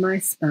be my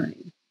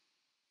spine.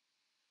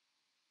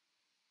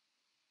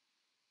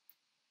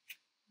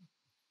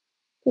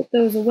 Put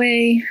those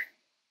away,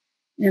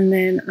 and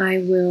then I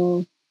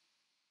will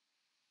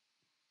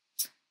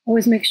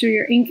always make sure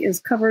your ink is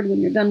covered when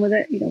you're done with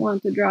it. You don't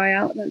want it to dry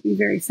out. That'd be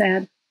very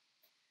sad.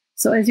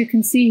 So as you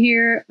can see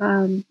here,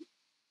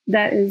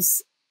 that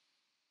is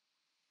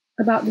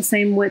about the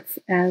same width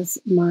as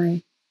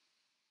my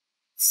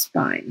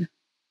spine.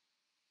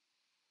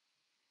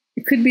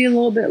 It could be a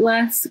little bit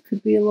less. It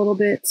could be a little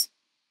bit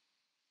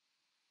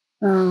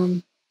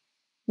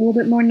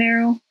more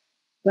narrow,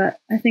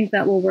 but I think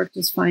that will work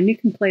just fine. You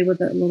can play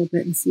with it a little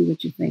bit and see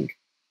what you think.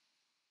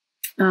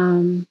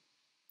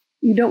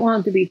 You don't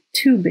want it to be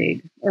too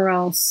big, or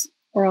else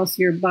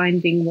your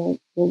binding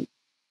will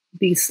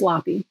be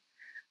sloppy.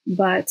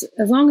 But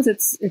as long as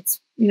it's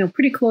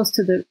pretty close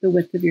to the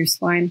width of your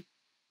spine,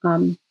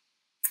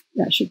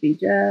 that should be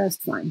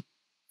just fine.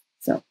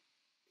 So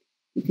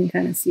you can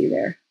kind of see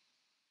there,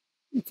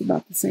 it's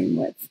about the same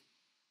width.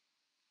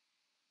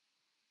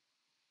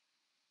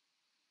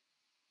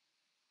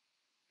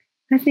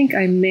 I think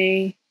I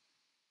may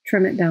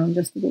trim it down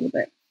just a little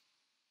bit.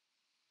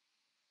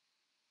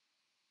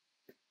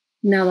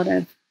 Now that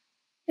I've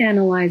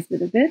analyzed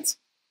it a bit.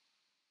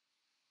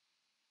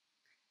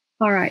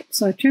 All right,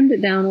 so I trimmed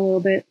it down a little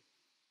bit.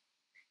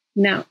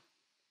 Now,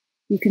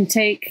 you can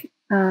take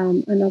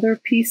another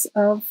piece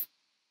of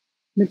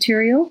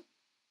material.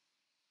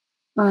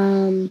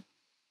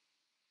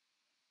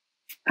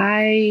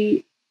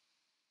 I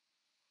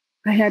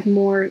had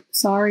more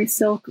sari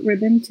silk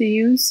ribbon to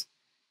use,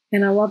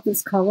 and I love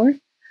this color.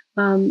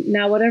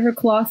 Now, whatever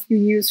cloth you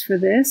use for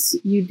this,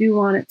 you do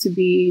want it to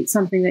be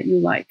something that you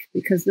like,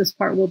 because this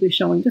part will be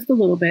showing just a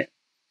little bit,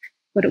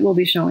 but it will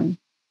be showing.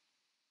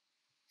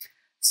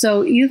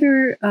 So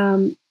either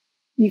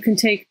you can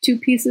take 2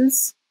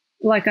 pieces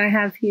like I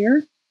have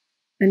here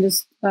and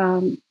just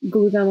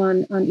glue them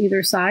on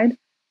either side,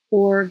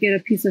 or get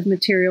a piece of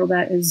material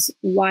that is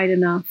wide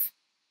enough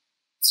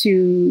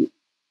to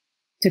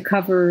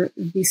cover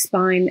the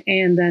spine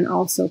and then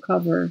also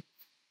cover,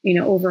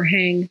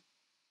 overhang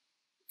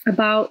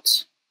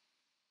about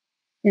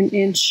 1.5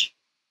 inches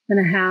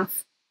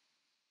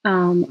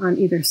on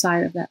either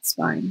side of that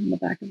spine, on the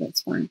back of that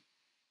spine.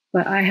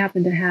 But I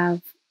happen to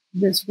have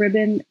this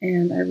ribbon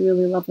and I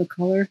really love the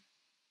color,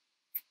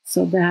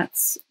 so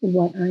that's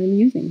what I am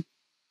using.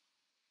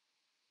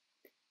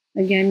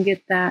 Again,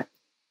 get that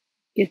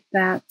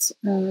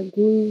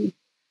glue.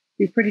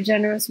 Be pretty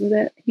generous with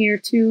it here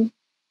too.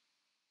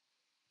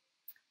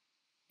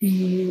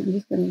 And I'm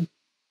just going to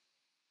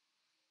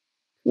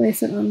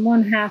place it on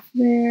 1/2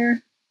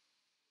 there.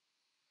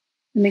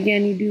 And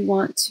again, you do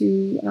want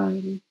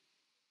to,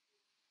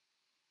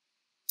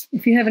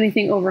 if you have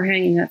anything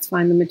overhanging, that's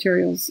fine. The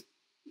material's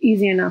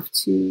easy enough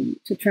to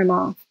trim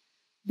off,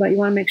 but you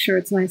want to make sure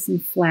it's nice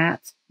and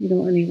flat. You don't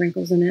want any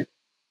wrinkles in it,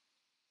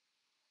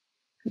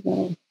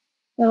 because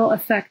that'll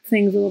affect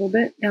things a little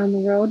bit down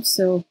the road.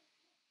 So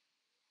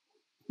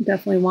you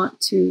definitely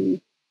want to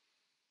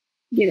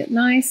get it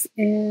nice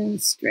and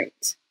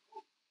straight.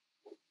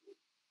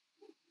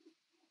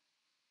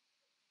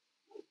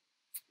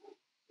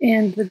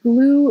 And the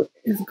glue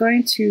is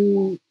going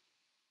to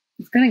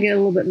get a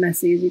little bit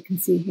messy, as you can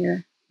see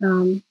here.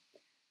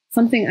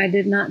 Something I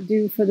did not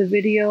do for the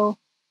video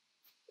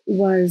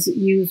was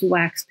use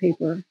wax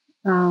paper.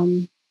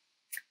 I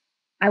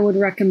would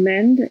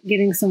recommend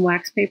getting some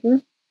wax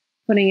paper,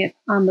 putting it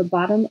on the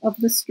bottom of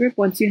the strip.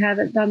 Once you have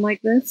it done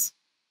like this,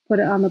 put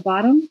it on the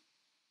bottom,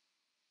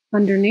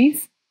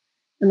 underneath,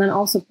 and then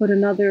also put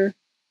another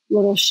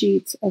little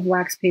sheet of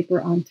wax paper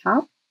on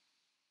top.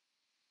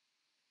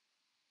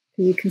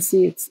 Because you can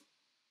see it's,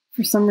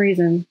 for some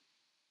reason,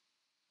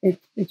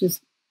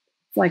 it's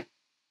like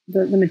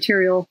the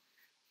material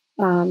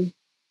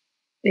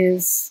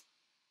is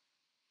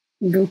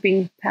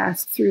gooping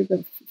past through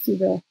the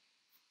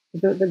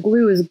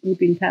glue is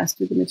gooping past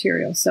through the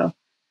material. So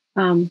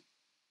I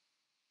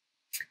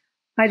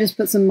just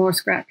put some more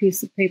scrap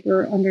piece of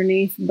paper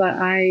underneath, but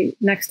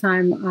next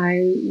time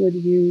I would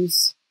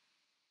use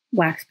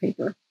wax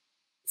paper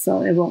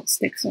so it won't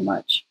stick so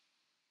much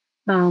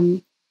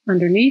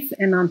underneath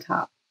and on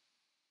top.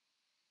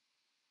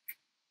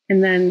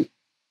 And then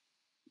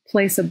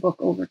place a book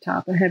over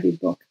top, a heavy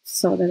book,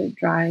 so that it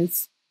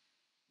dries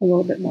a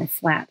little bit more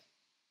flat.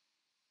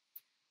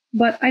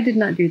 But I did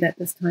not do that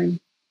this time.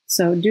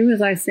 So do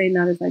as I say,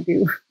 not as I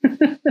do,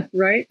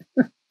 right?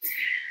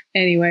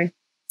 Anyway,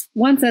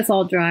 once that's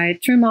all dry,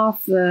 trim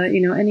off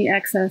any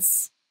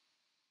excess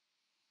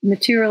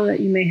material that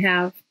you may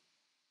have.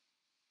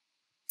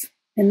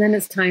 And then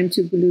it's time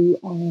to glue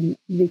on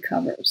the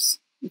covers,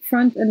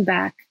 front and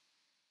back,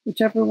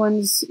 whichever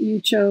ones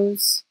you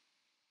chose,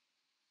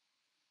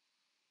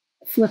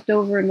 flipped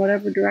over in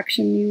whatever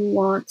direction you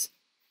want.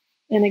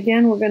 And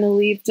again, we're going to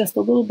leave just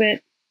a little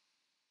bit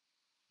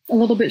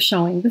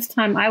showing. This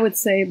time I would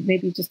say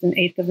maybe just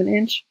 1/8 of an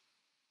inch.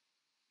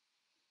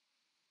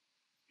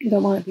 You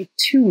don't want it to be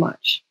too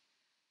much.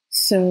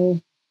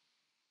 So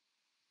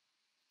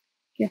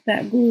get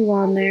that glue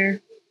on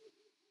there.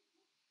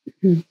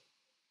 And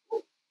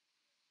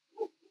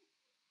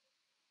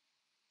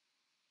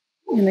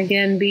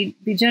again, be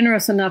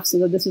generous enough so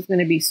that this is going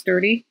to be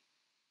sturdy,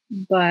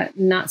 but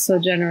not so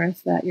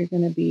generous that you're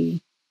going to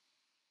be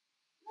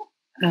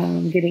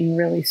getting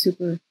really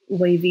super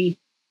wavy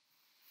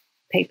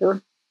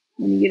paper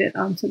when you get it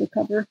onto the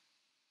cover.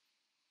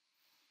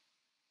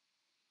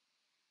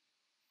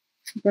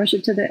 Brush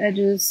it to the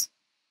edges.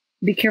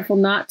 Be careful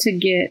not to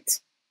get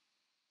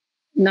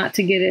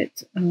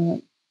it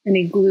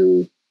any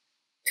glue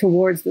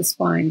towards the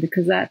spine,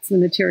 because that's the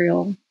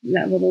material.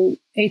 That little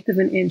 1/8 of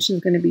an inch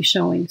is going to be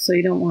showing, so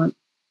you don't want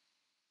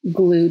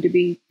glue to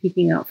be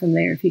peeking out from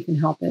there if you can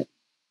help it.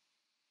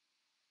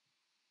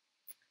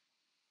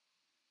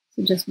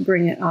 So just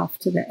bring it off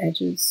to the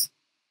edges,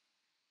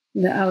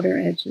 the outer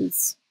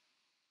edges.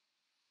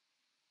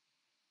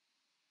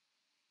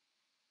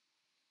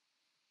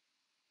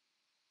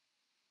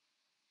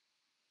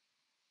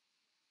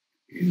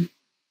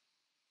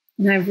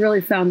 And I've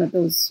really found that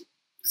those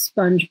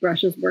sponge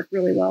brushes work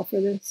really well for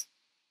this.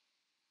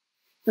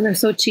 And they're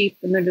so cheap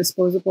and they're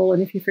disposable.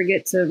 And if you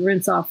forget to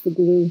rinse off the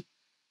glue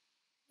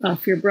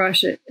off your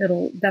brush,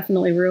 it'll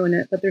definitely ruin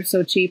it. But they're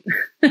so cheap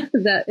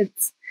that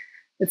it's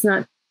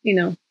not,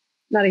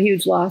 not a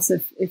huge loss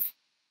if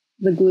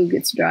the glue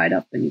gets dried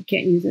up and you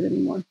can't use it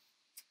anymore.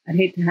 I'd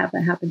hate to have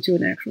that happen to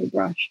an actual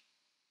brush.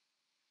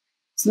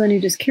 So then you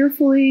just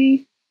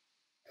carefully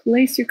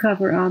place your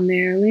cover on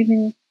there,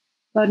 leaving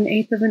about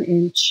 1/8 of an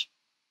inch.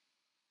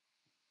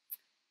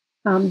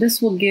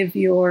 This will give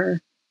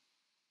your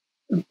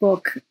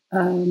book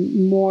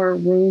more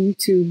room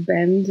to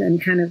bend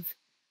and kind of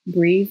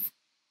breathe.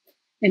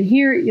 And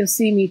here you'll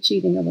see me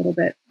cheating a little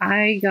bit.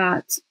 I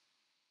got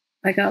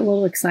a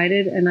little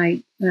excited and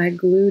I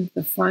glued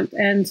the front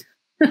end,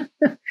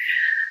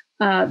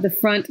 the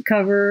front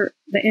cover,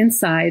 the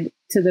inside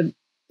to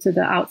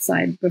the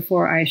outside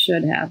before I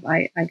should have.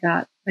 I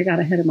got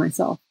ahead of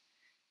myself.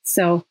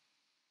 So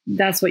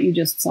that's what you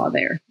just saw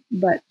there.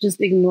 But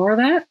just ignore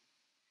that.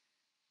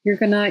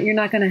 You're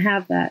not gonna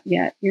have that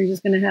yet. You're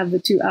just gonna have the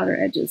two outer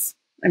edges.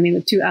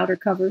 The two outer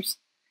covers.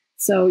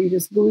 So you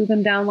just glue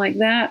them down like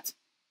that.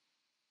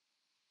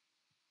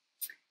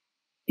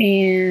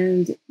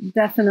 And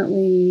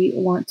definitely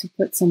want to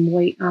put some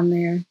weight on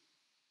there.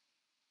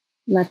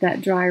 Let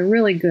that dry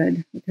really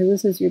good,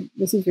 because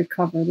this is your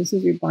cover. This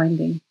is your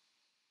binding.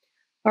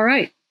 All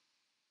right.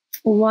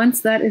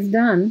 Once that is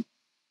done,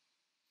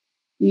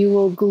 you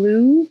will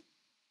glue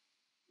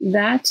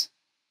that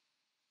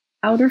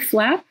outer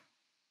flap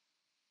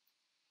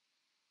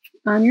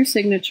on your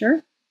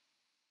signature.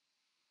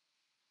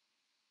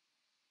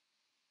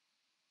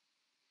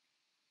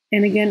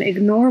 And again,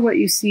 ignore what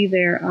you see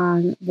there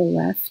on the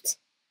left.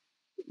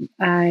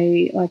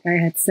 Like I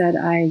had said,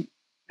 I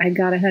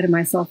got ahead of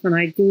myself and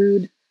I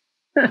glued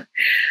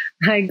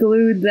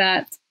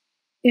that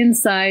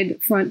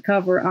inside front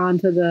cover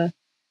onto the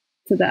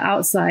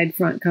outside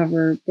front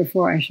cover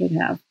before I should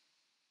have.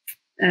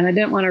 And I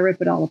didn't want to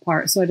rip it all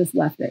apart, so I just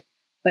left it.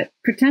 But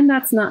pretend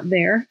that's not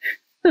there.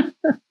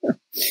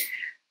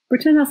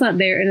 Pretend that's not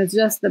there, and it's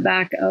just the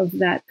back of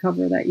that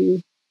cover that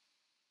you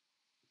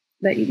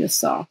just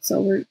saw.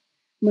 So I'm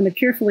going to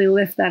carefully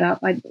lift that up.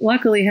 I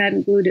luckily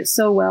hadn't glued it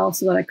so well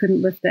so that I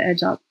couldn't lift the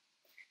edge up.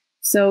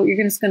 So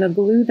you're just going to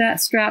glue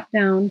that strap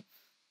down.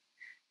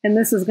 And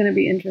this is going to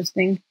be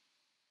interesting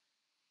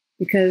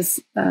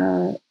because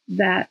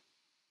that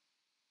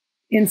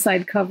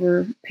inside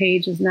cover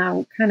page is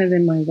now kind of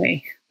in my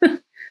way.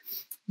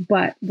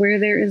 But where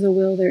there is a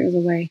will, there is a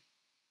way.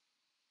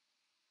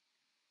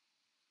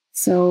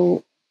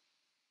 So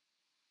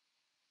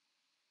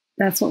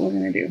that's what we're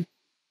going to do.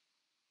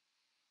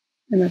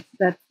 And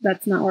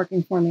that's not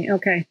working for me.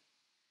 Okay.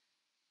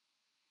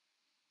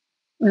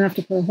 I'm going to have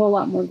to put a whole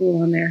lot more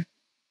glue on there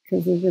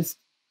because they're just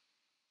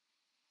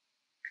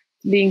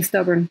being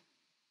stubborn.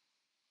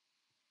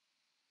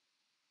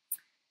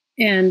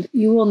 And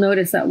you will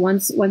notice that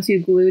once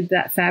you glued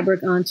that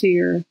fabric onto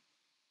your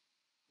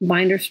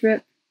binder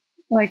strip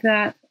like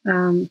that,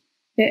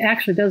 it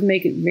actually does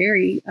make it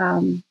very,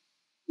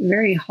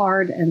 very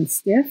hard and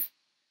stiff,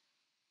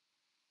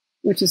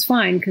 which is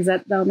fine because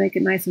that'll make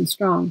it nice and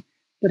strong.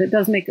 But it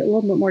does make it a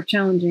little bit more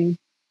challenging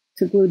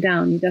to glue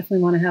down. You definitely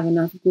want to have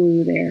enough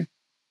glue there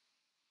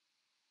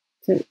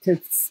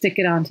to stick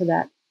it onto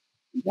that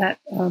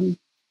the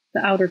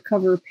outer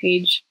cover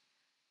page.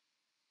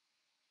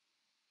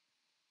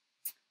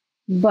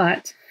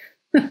 But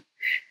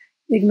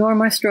ignore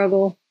my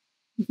struggle.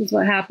 This is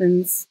what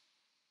happens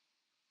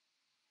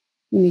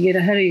when you get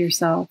ahead of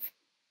yourself.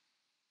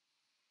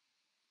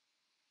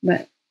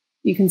 But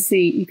you can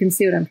see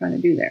what I'm trying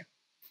to do there.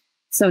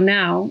 So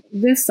now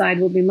this side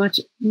will be much,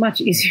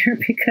 much easier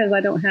because I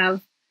don't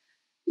have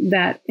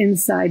that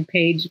inside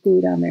page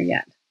glued on there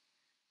yet.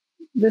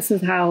 This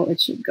is how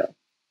it should go.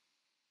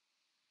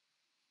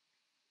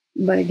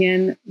 But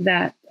again,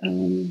 that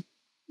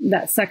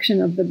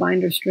section of the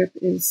binder strip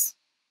is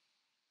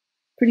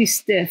pretty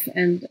stiff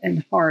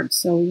and hard.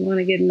 So you want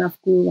to get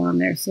enough glue on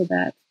there so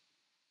that,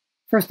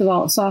 first of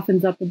all, it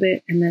softens up a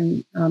bit, and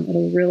then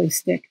it'll really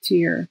stick to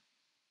your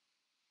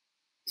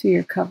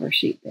cover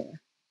sheet there.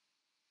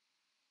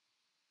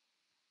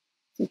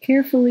 So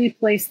carefully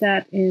place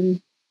that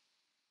in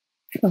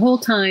the whole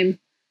time,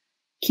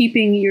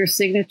 keeping your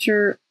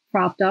signature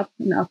propped up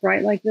and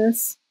upright like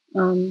this.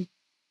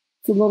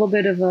 It's a little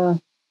bit of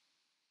a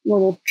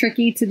little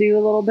tricky to do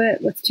a little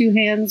bit with two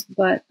hands,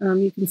 but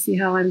you can see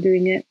how I'm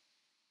doing it.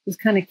 Just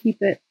kind of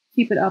keep it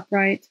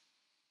upright.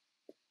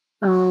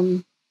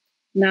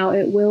 Now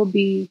it will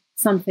be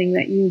something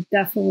that you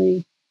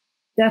definitely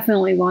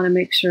want to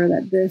make sure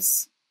that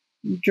this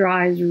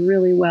dries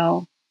really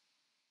well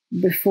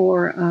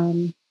before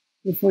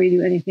you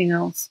do anything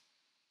else.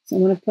 So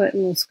I'm going to put a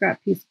little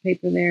scrap piece of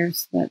paper there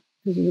so that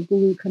because of the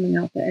glue coming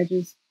out the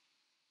edges.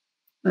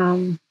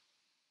 I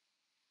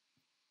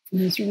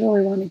just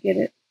really want to get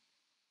it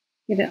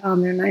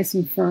on there nice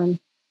and firm.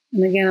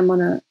 And again, I'm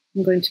going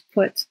to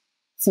put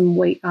some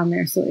weight on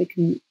there so it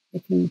can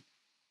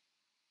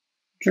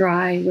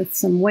dry with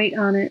some weight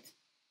on it.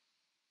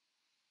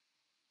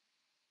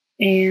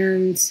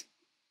 And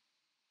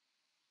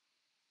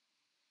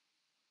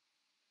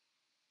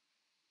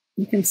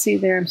you can see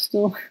there I'm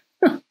still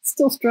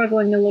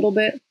struggling a little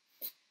bit.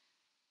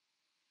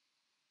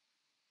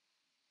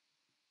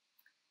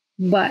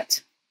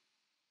 But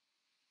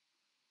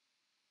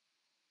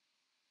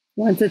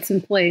once it's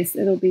in place,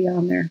 it'll be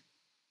on there.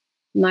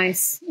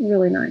 Nice,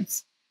 really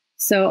nice.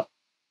 So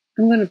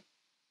I'm going to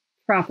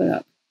prop it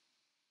up.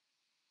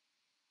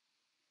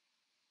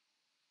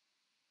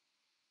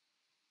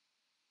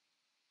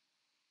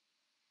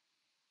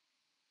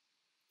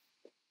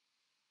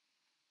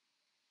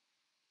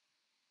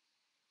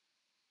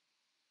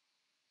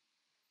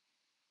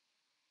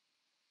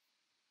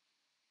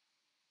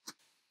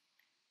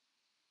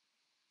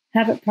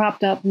 Have it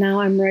propped up.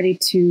 Now I'm ready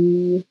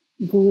to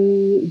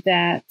glue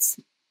that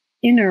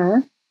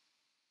inner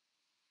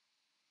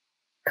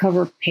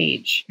cover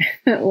page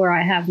where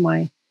I have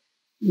my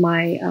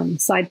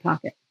side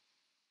pocket.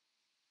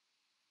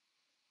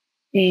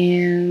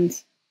 And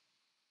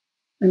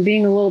I'm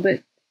being a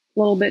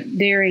little bit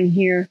daring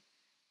here,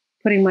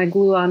 putting my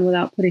glue on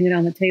without putting it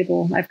on the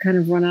table. I've kind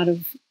of run out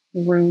of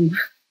room.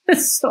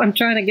 So I'm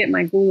trying to get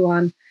my glue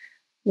on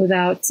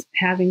without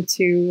having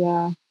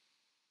to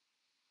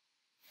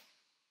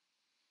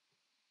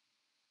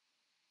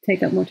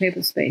take up more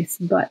table space.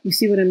 But you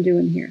see what I'm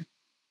doing here.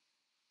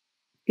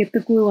 Get the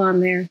glue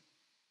on there,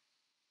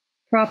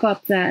 prop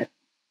up that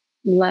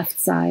left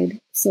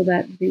side so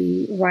that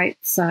the right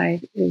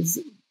side is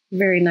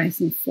very nice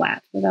and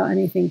flat without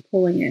anything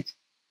pulling it.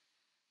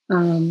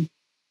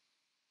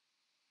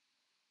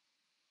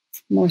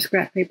 More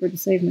scrap paper to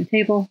save my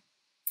table,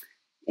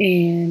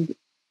 and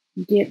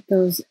get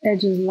those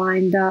edges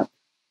lined up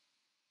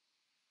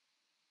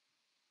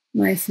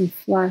nice and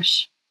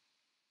flush.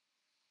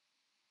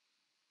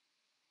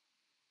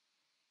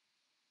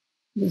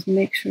 Just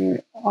make sure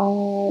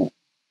all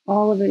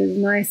of it is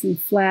nice and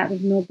flat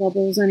with no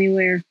bubbles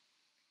anywhere.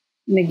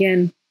 And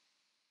again,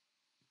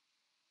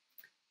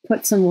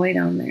 put some weight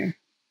on there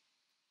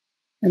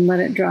and let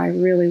it dry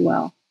really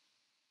well.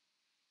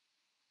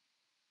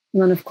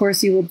 And then, of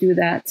course, you will do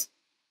that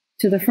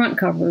to the front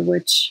cover,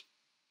 which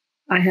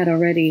I had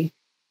already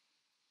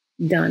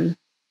done.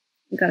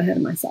 I got ahead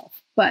of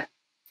myself. But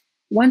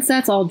once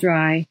that's all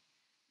dry,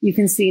 you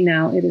can see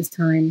now it is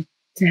time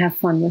to have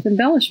fun with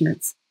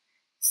embellishments.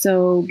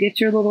 So get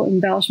your little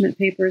embellishment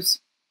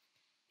papers,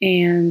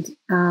 and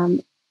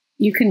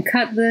you can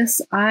cut this.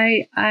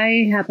 I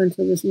happen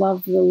to just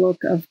love the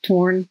look of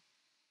torn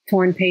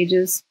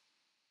pages.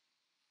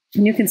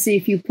 And you can see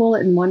if you pull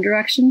it in one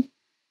direction,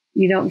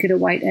 you don't get a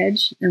white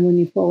edge. And when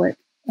you pull it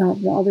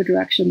the other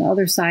direction, the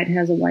other side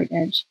has a white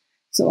edge.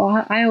 So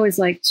I always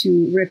like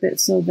to rip it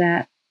so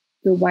that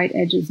the white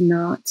edge is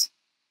not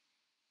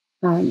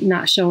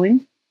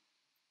showing.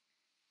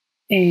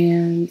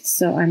 And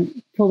so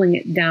I'm pulling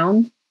it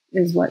down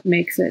is what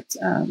makes it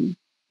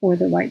or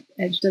the white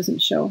edge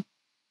doesn't show.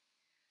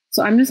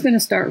 So I'm just going to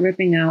start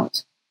ripping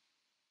around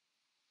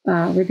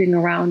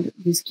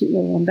these cute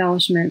little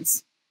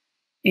embellishments,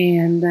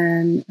 and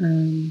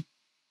then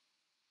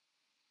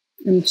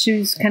and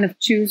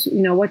choose,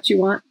 you know, what you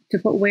want to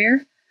put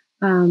where.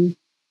 I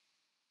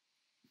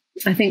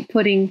think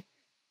putting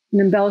an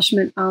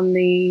embellishment on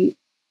the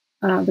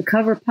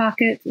cover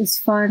pocket is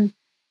fun,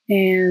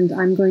 and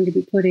I'm going to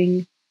be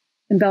putting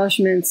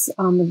embellishments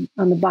on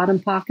the bottom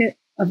pocket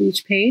of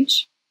each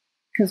page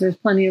because there's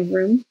plenty of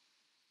room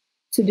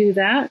to do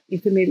that. You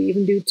could maybe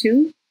even do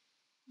 2.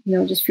 You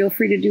know, just feel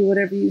free to do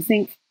whatever you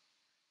think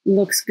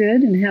looks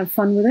good and have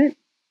fun with it.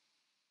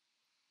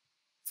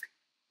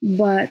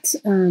 But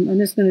I'm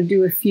just going to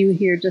do a few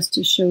here just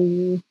to show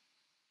you,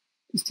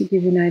 just to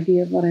give you an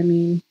idea of what I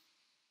mean.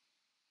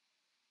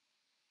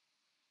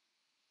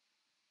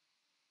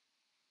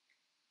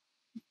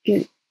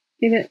 Get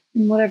it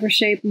in whatever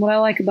shape. And what I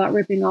like about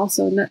ripping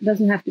also, it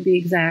doesn't have to be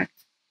exact.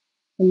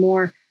 The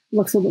more, it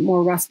looks a little bit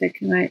more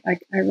rustic, and I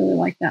really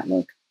like that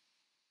look.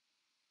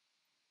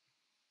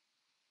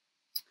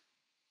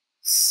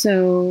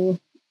 So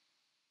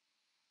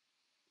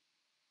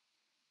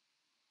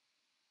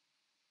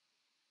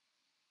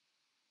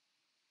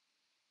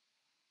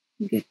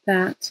get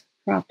that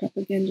propped up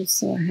again just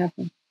so I have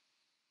a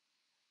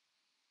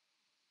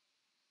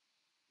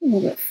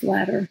little bit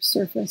flatter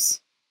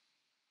surface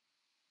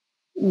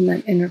on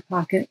that inner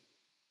pocket.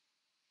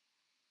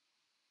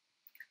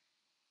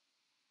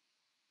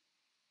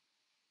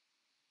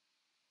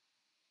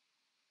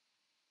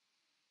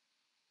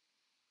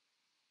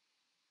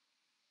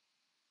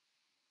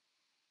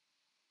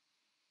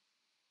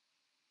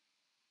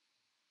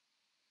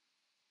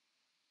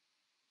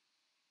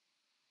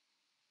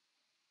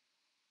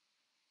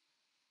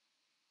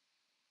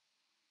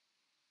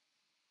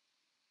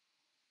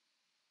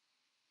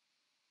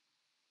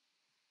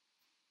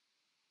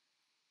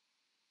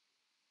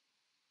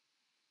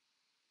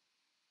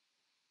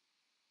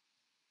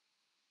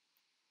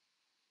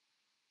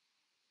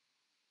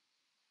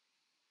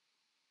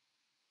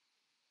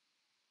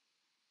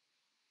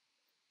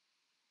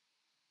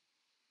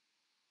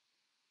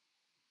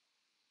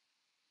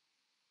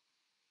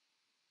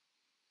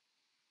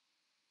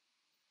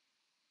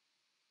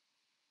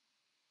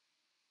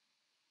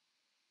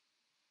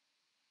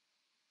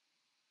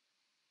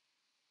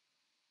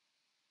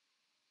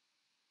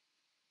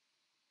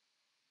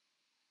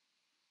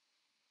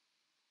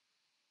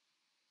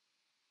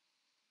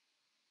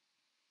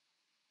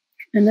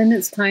 And then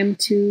it's time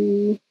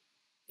to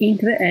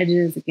ink the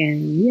edges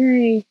again.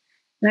 Yay!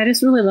 And I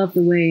just really love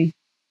the way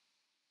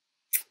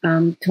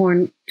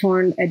torn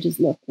edges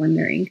look when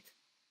they're inked.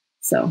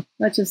 So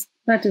that's just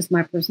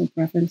my personal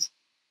preference.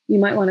 You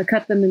might want to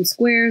cut them in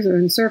squares or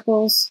in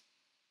circles.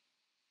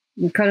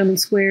 You cut them in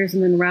squares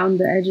and then round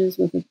the edges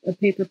with a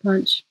paper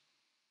punch.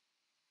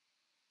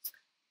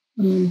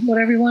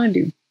 Whatever you want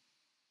to do.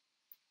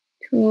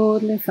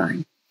 Totally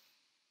fine.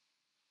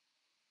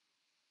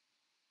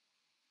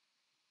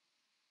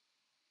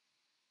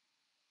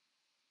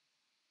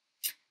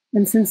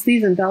 And since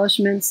these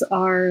embellishments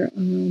are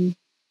on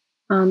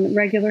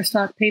regular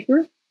stock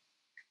paper,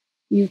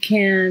 you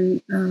can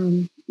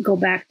go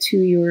back to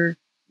your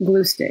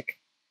glue stick.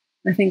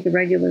 I think the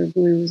regular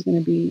glue is going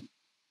to be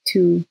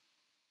too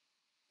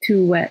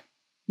wet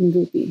and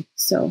goopy.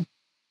 So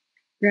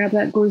grab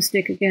that glue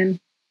stick again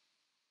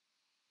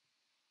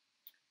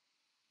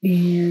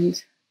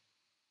and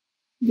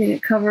get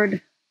it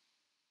covered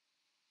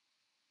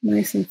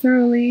nice and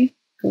thoroughly.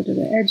 Go to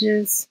the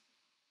edges.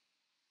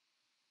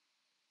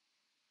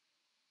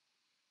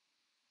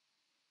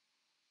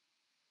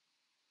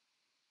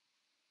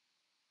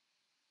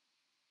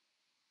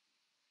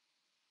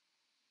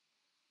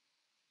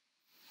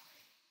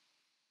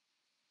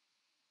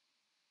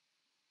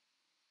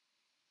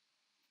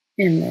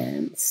 And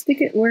then stick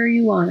it where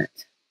you want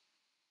it.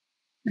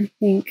 I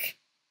think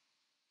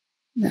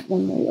that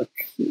one will look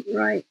cute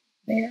right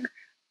there.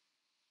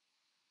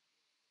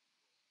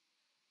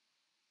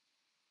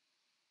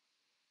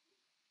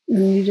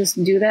 And you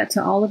just do that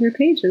to all of your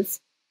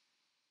pages.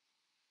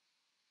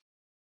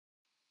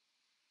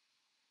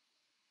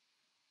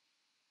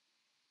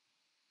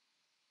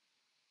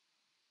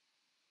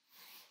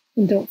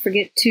 And don't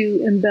forget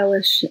to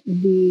embellish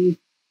the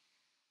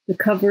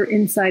cover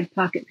inside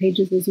pocket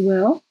pages as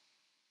well.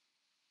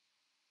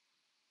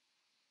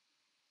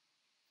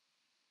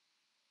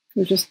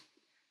 There's just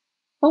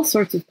all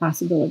sorts of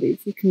possibilities.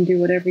 You can do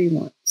whatever you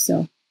want.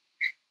 So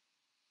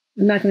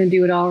I'm not going to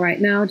do it all right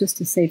now just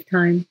to save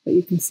time, but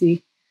you can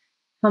see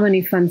how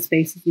many fun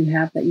spaces you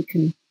have that you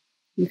can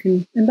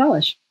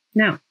embellish.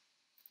 Now,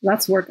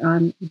 let's work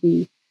on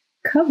the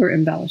cover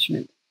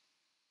embellishment.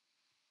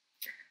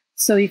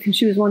 So you can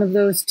choose one of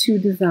those 2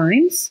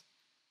 designs.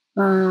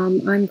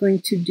 I'm going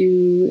to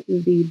do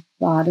the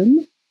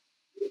bottom.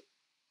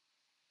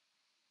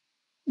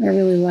 I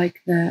really like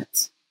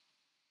that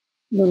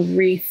little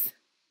wreath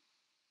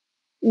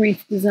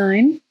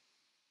design.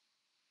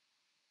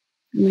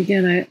 And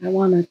again, I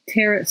want to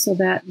tear it so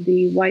that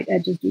the white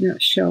edges do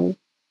not show.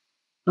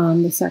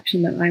 on the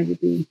section that I would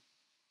be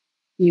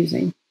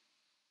using.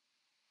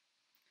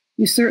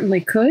 You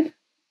certainly could,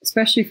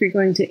 especially if you're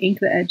going to ink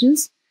the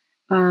edges.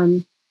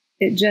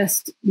 It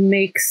just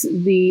makes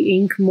the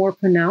ink more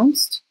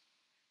pronounced,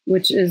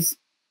 which is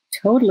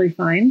totally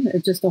fine.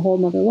 It's just a whole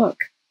nother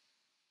look.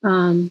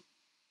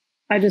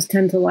 I just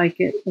tend to like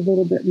it a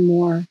little bit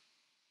more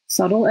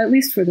subtle, at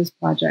least for this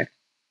project.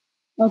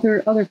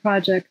 Other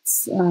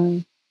projects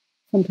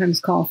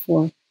sometimes call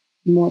for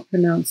more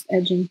pronounced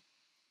edging,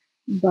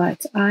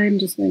 but I'm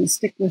just going to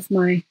stick with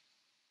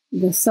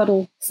the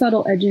subtle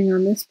edging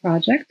on this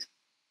project.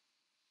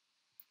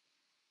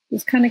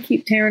 Just kind of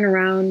keep tearing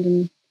around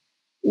and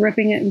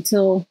ripping it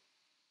until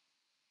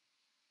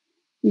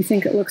you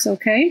think it looks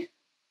okay.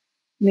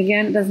 And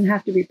again, it doesn't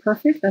have to be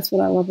perfect. That's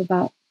what I love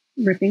about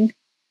ripping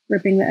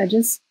the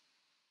edges.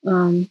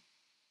 I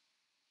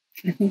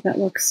think that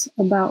looks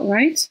about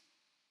right.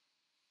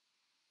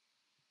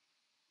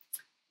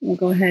 We'll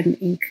go ahead and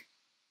ink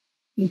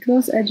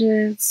those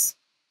edges.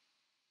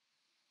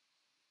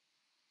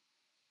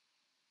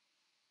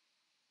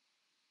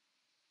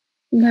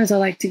 Sometimes I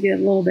like to get a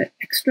little bit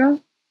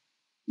extra.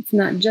 It's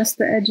not just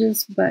the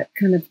edges, but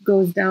kind of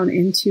goes down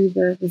into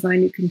the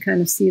design. You can kind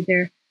of see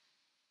there's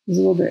a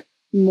little bit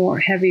more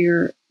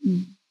heavier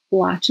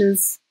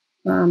blotches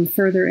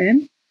further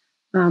in.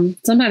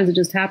 Sometimes it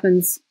just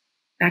happens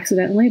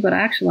accidentally, but I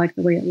actually like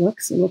the way it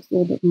looks. It looks a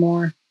little bit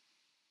more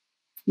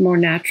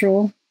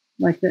natural,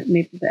 like that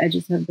maybe the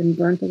edges have been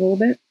burnt a little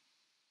bit.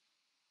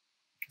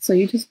 So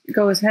you just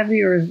go as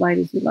heavy or as light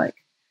as you like.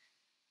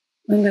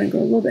 I'm going to go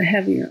a little bit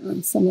heavier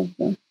on some of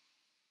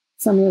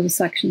the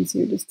sections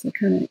here just to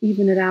kind of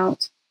even it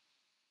out.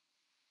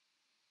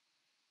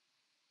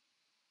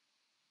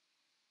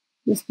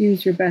 Just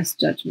use your best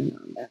judgment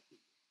on that.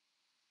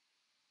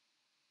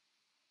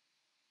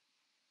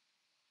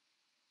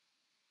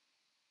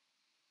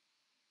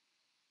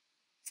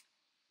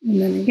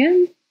 And then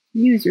again,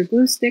 use your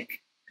glue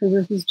stick because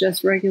this is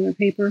just regular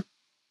paper.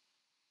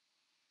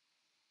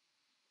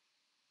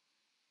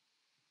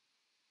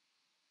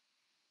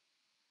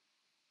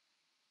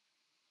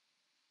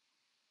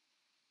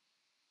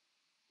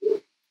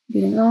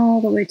 Getting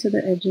all the way to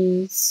the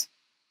edges.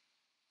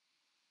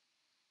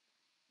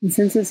 And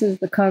since this is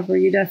the cover,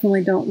 you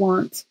definitely don't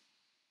want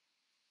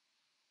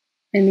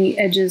any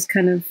edges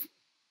kind of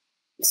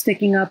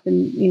sticking up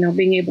and,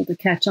 being able to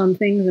catch on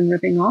things and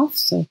ripping off.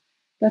 So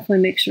definitely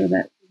make sure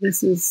that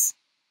this is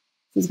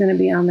going to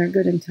be on there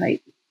good and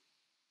tight.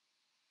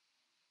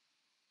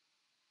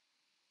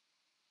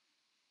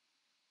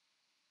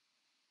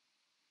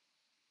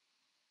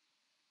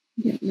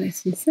 Get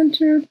nice and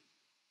centered.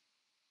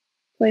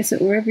 Place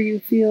it wherever you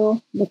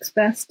feel looks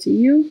best to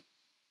you.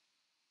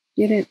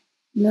 Get it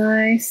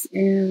nice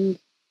and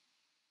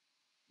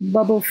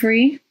bubble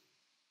free.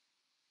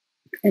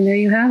 And there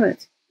you have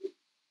it.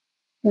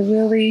 A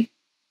really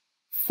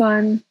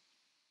fun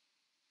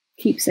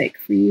keepsake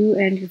for you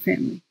and your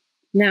family.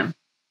 Now,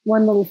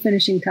 one little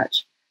finishing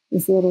touch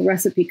is a little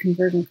recipe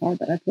conversion card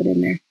that I put in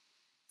there.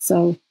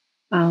 So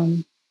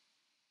you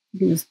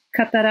can just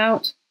cut that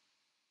out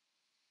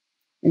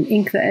and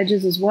ink the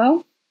edges as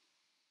well.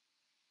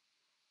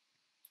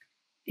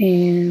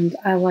 And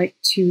I like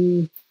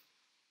to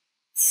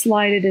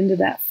slide it into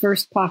that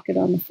first pocket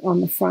on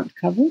the front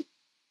cover.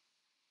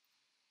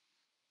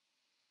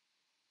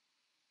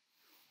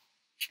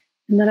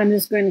 And then I'm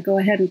just going to go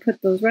ahead and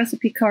put those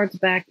recipe cards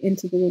back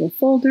into the little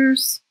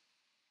folders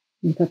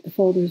and put the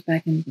folders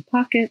back into the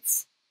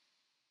pockets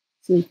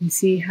so you can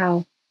see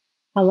how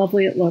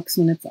lovely it looks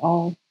when it's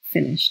all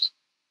finished.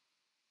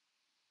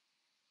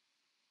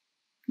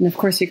 And of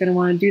course, you're going to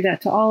want to do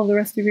that to all of the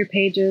rest of your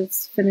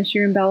pages, finish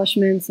your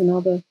embellishments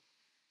and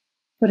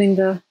putting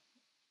the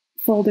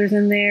folders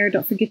in there.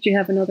 Don't forget you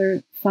have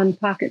another fun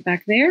pocket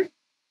back there. And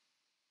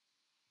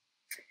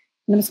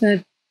I'm just going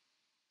to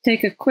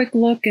take a quick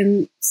look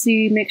and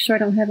make sure I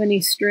don't have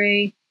any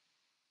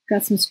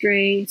got some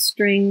stray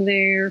string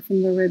there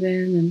from the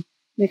ribbon, and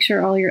make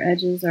sure all your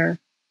edges are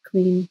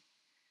clean.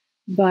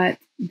 But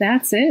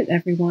that's it,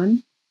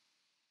 everyone.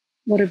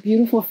 What a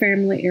beautiful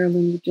family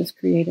heirloom you just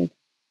created.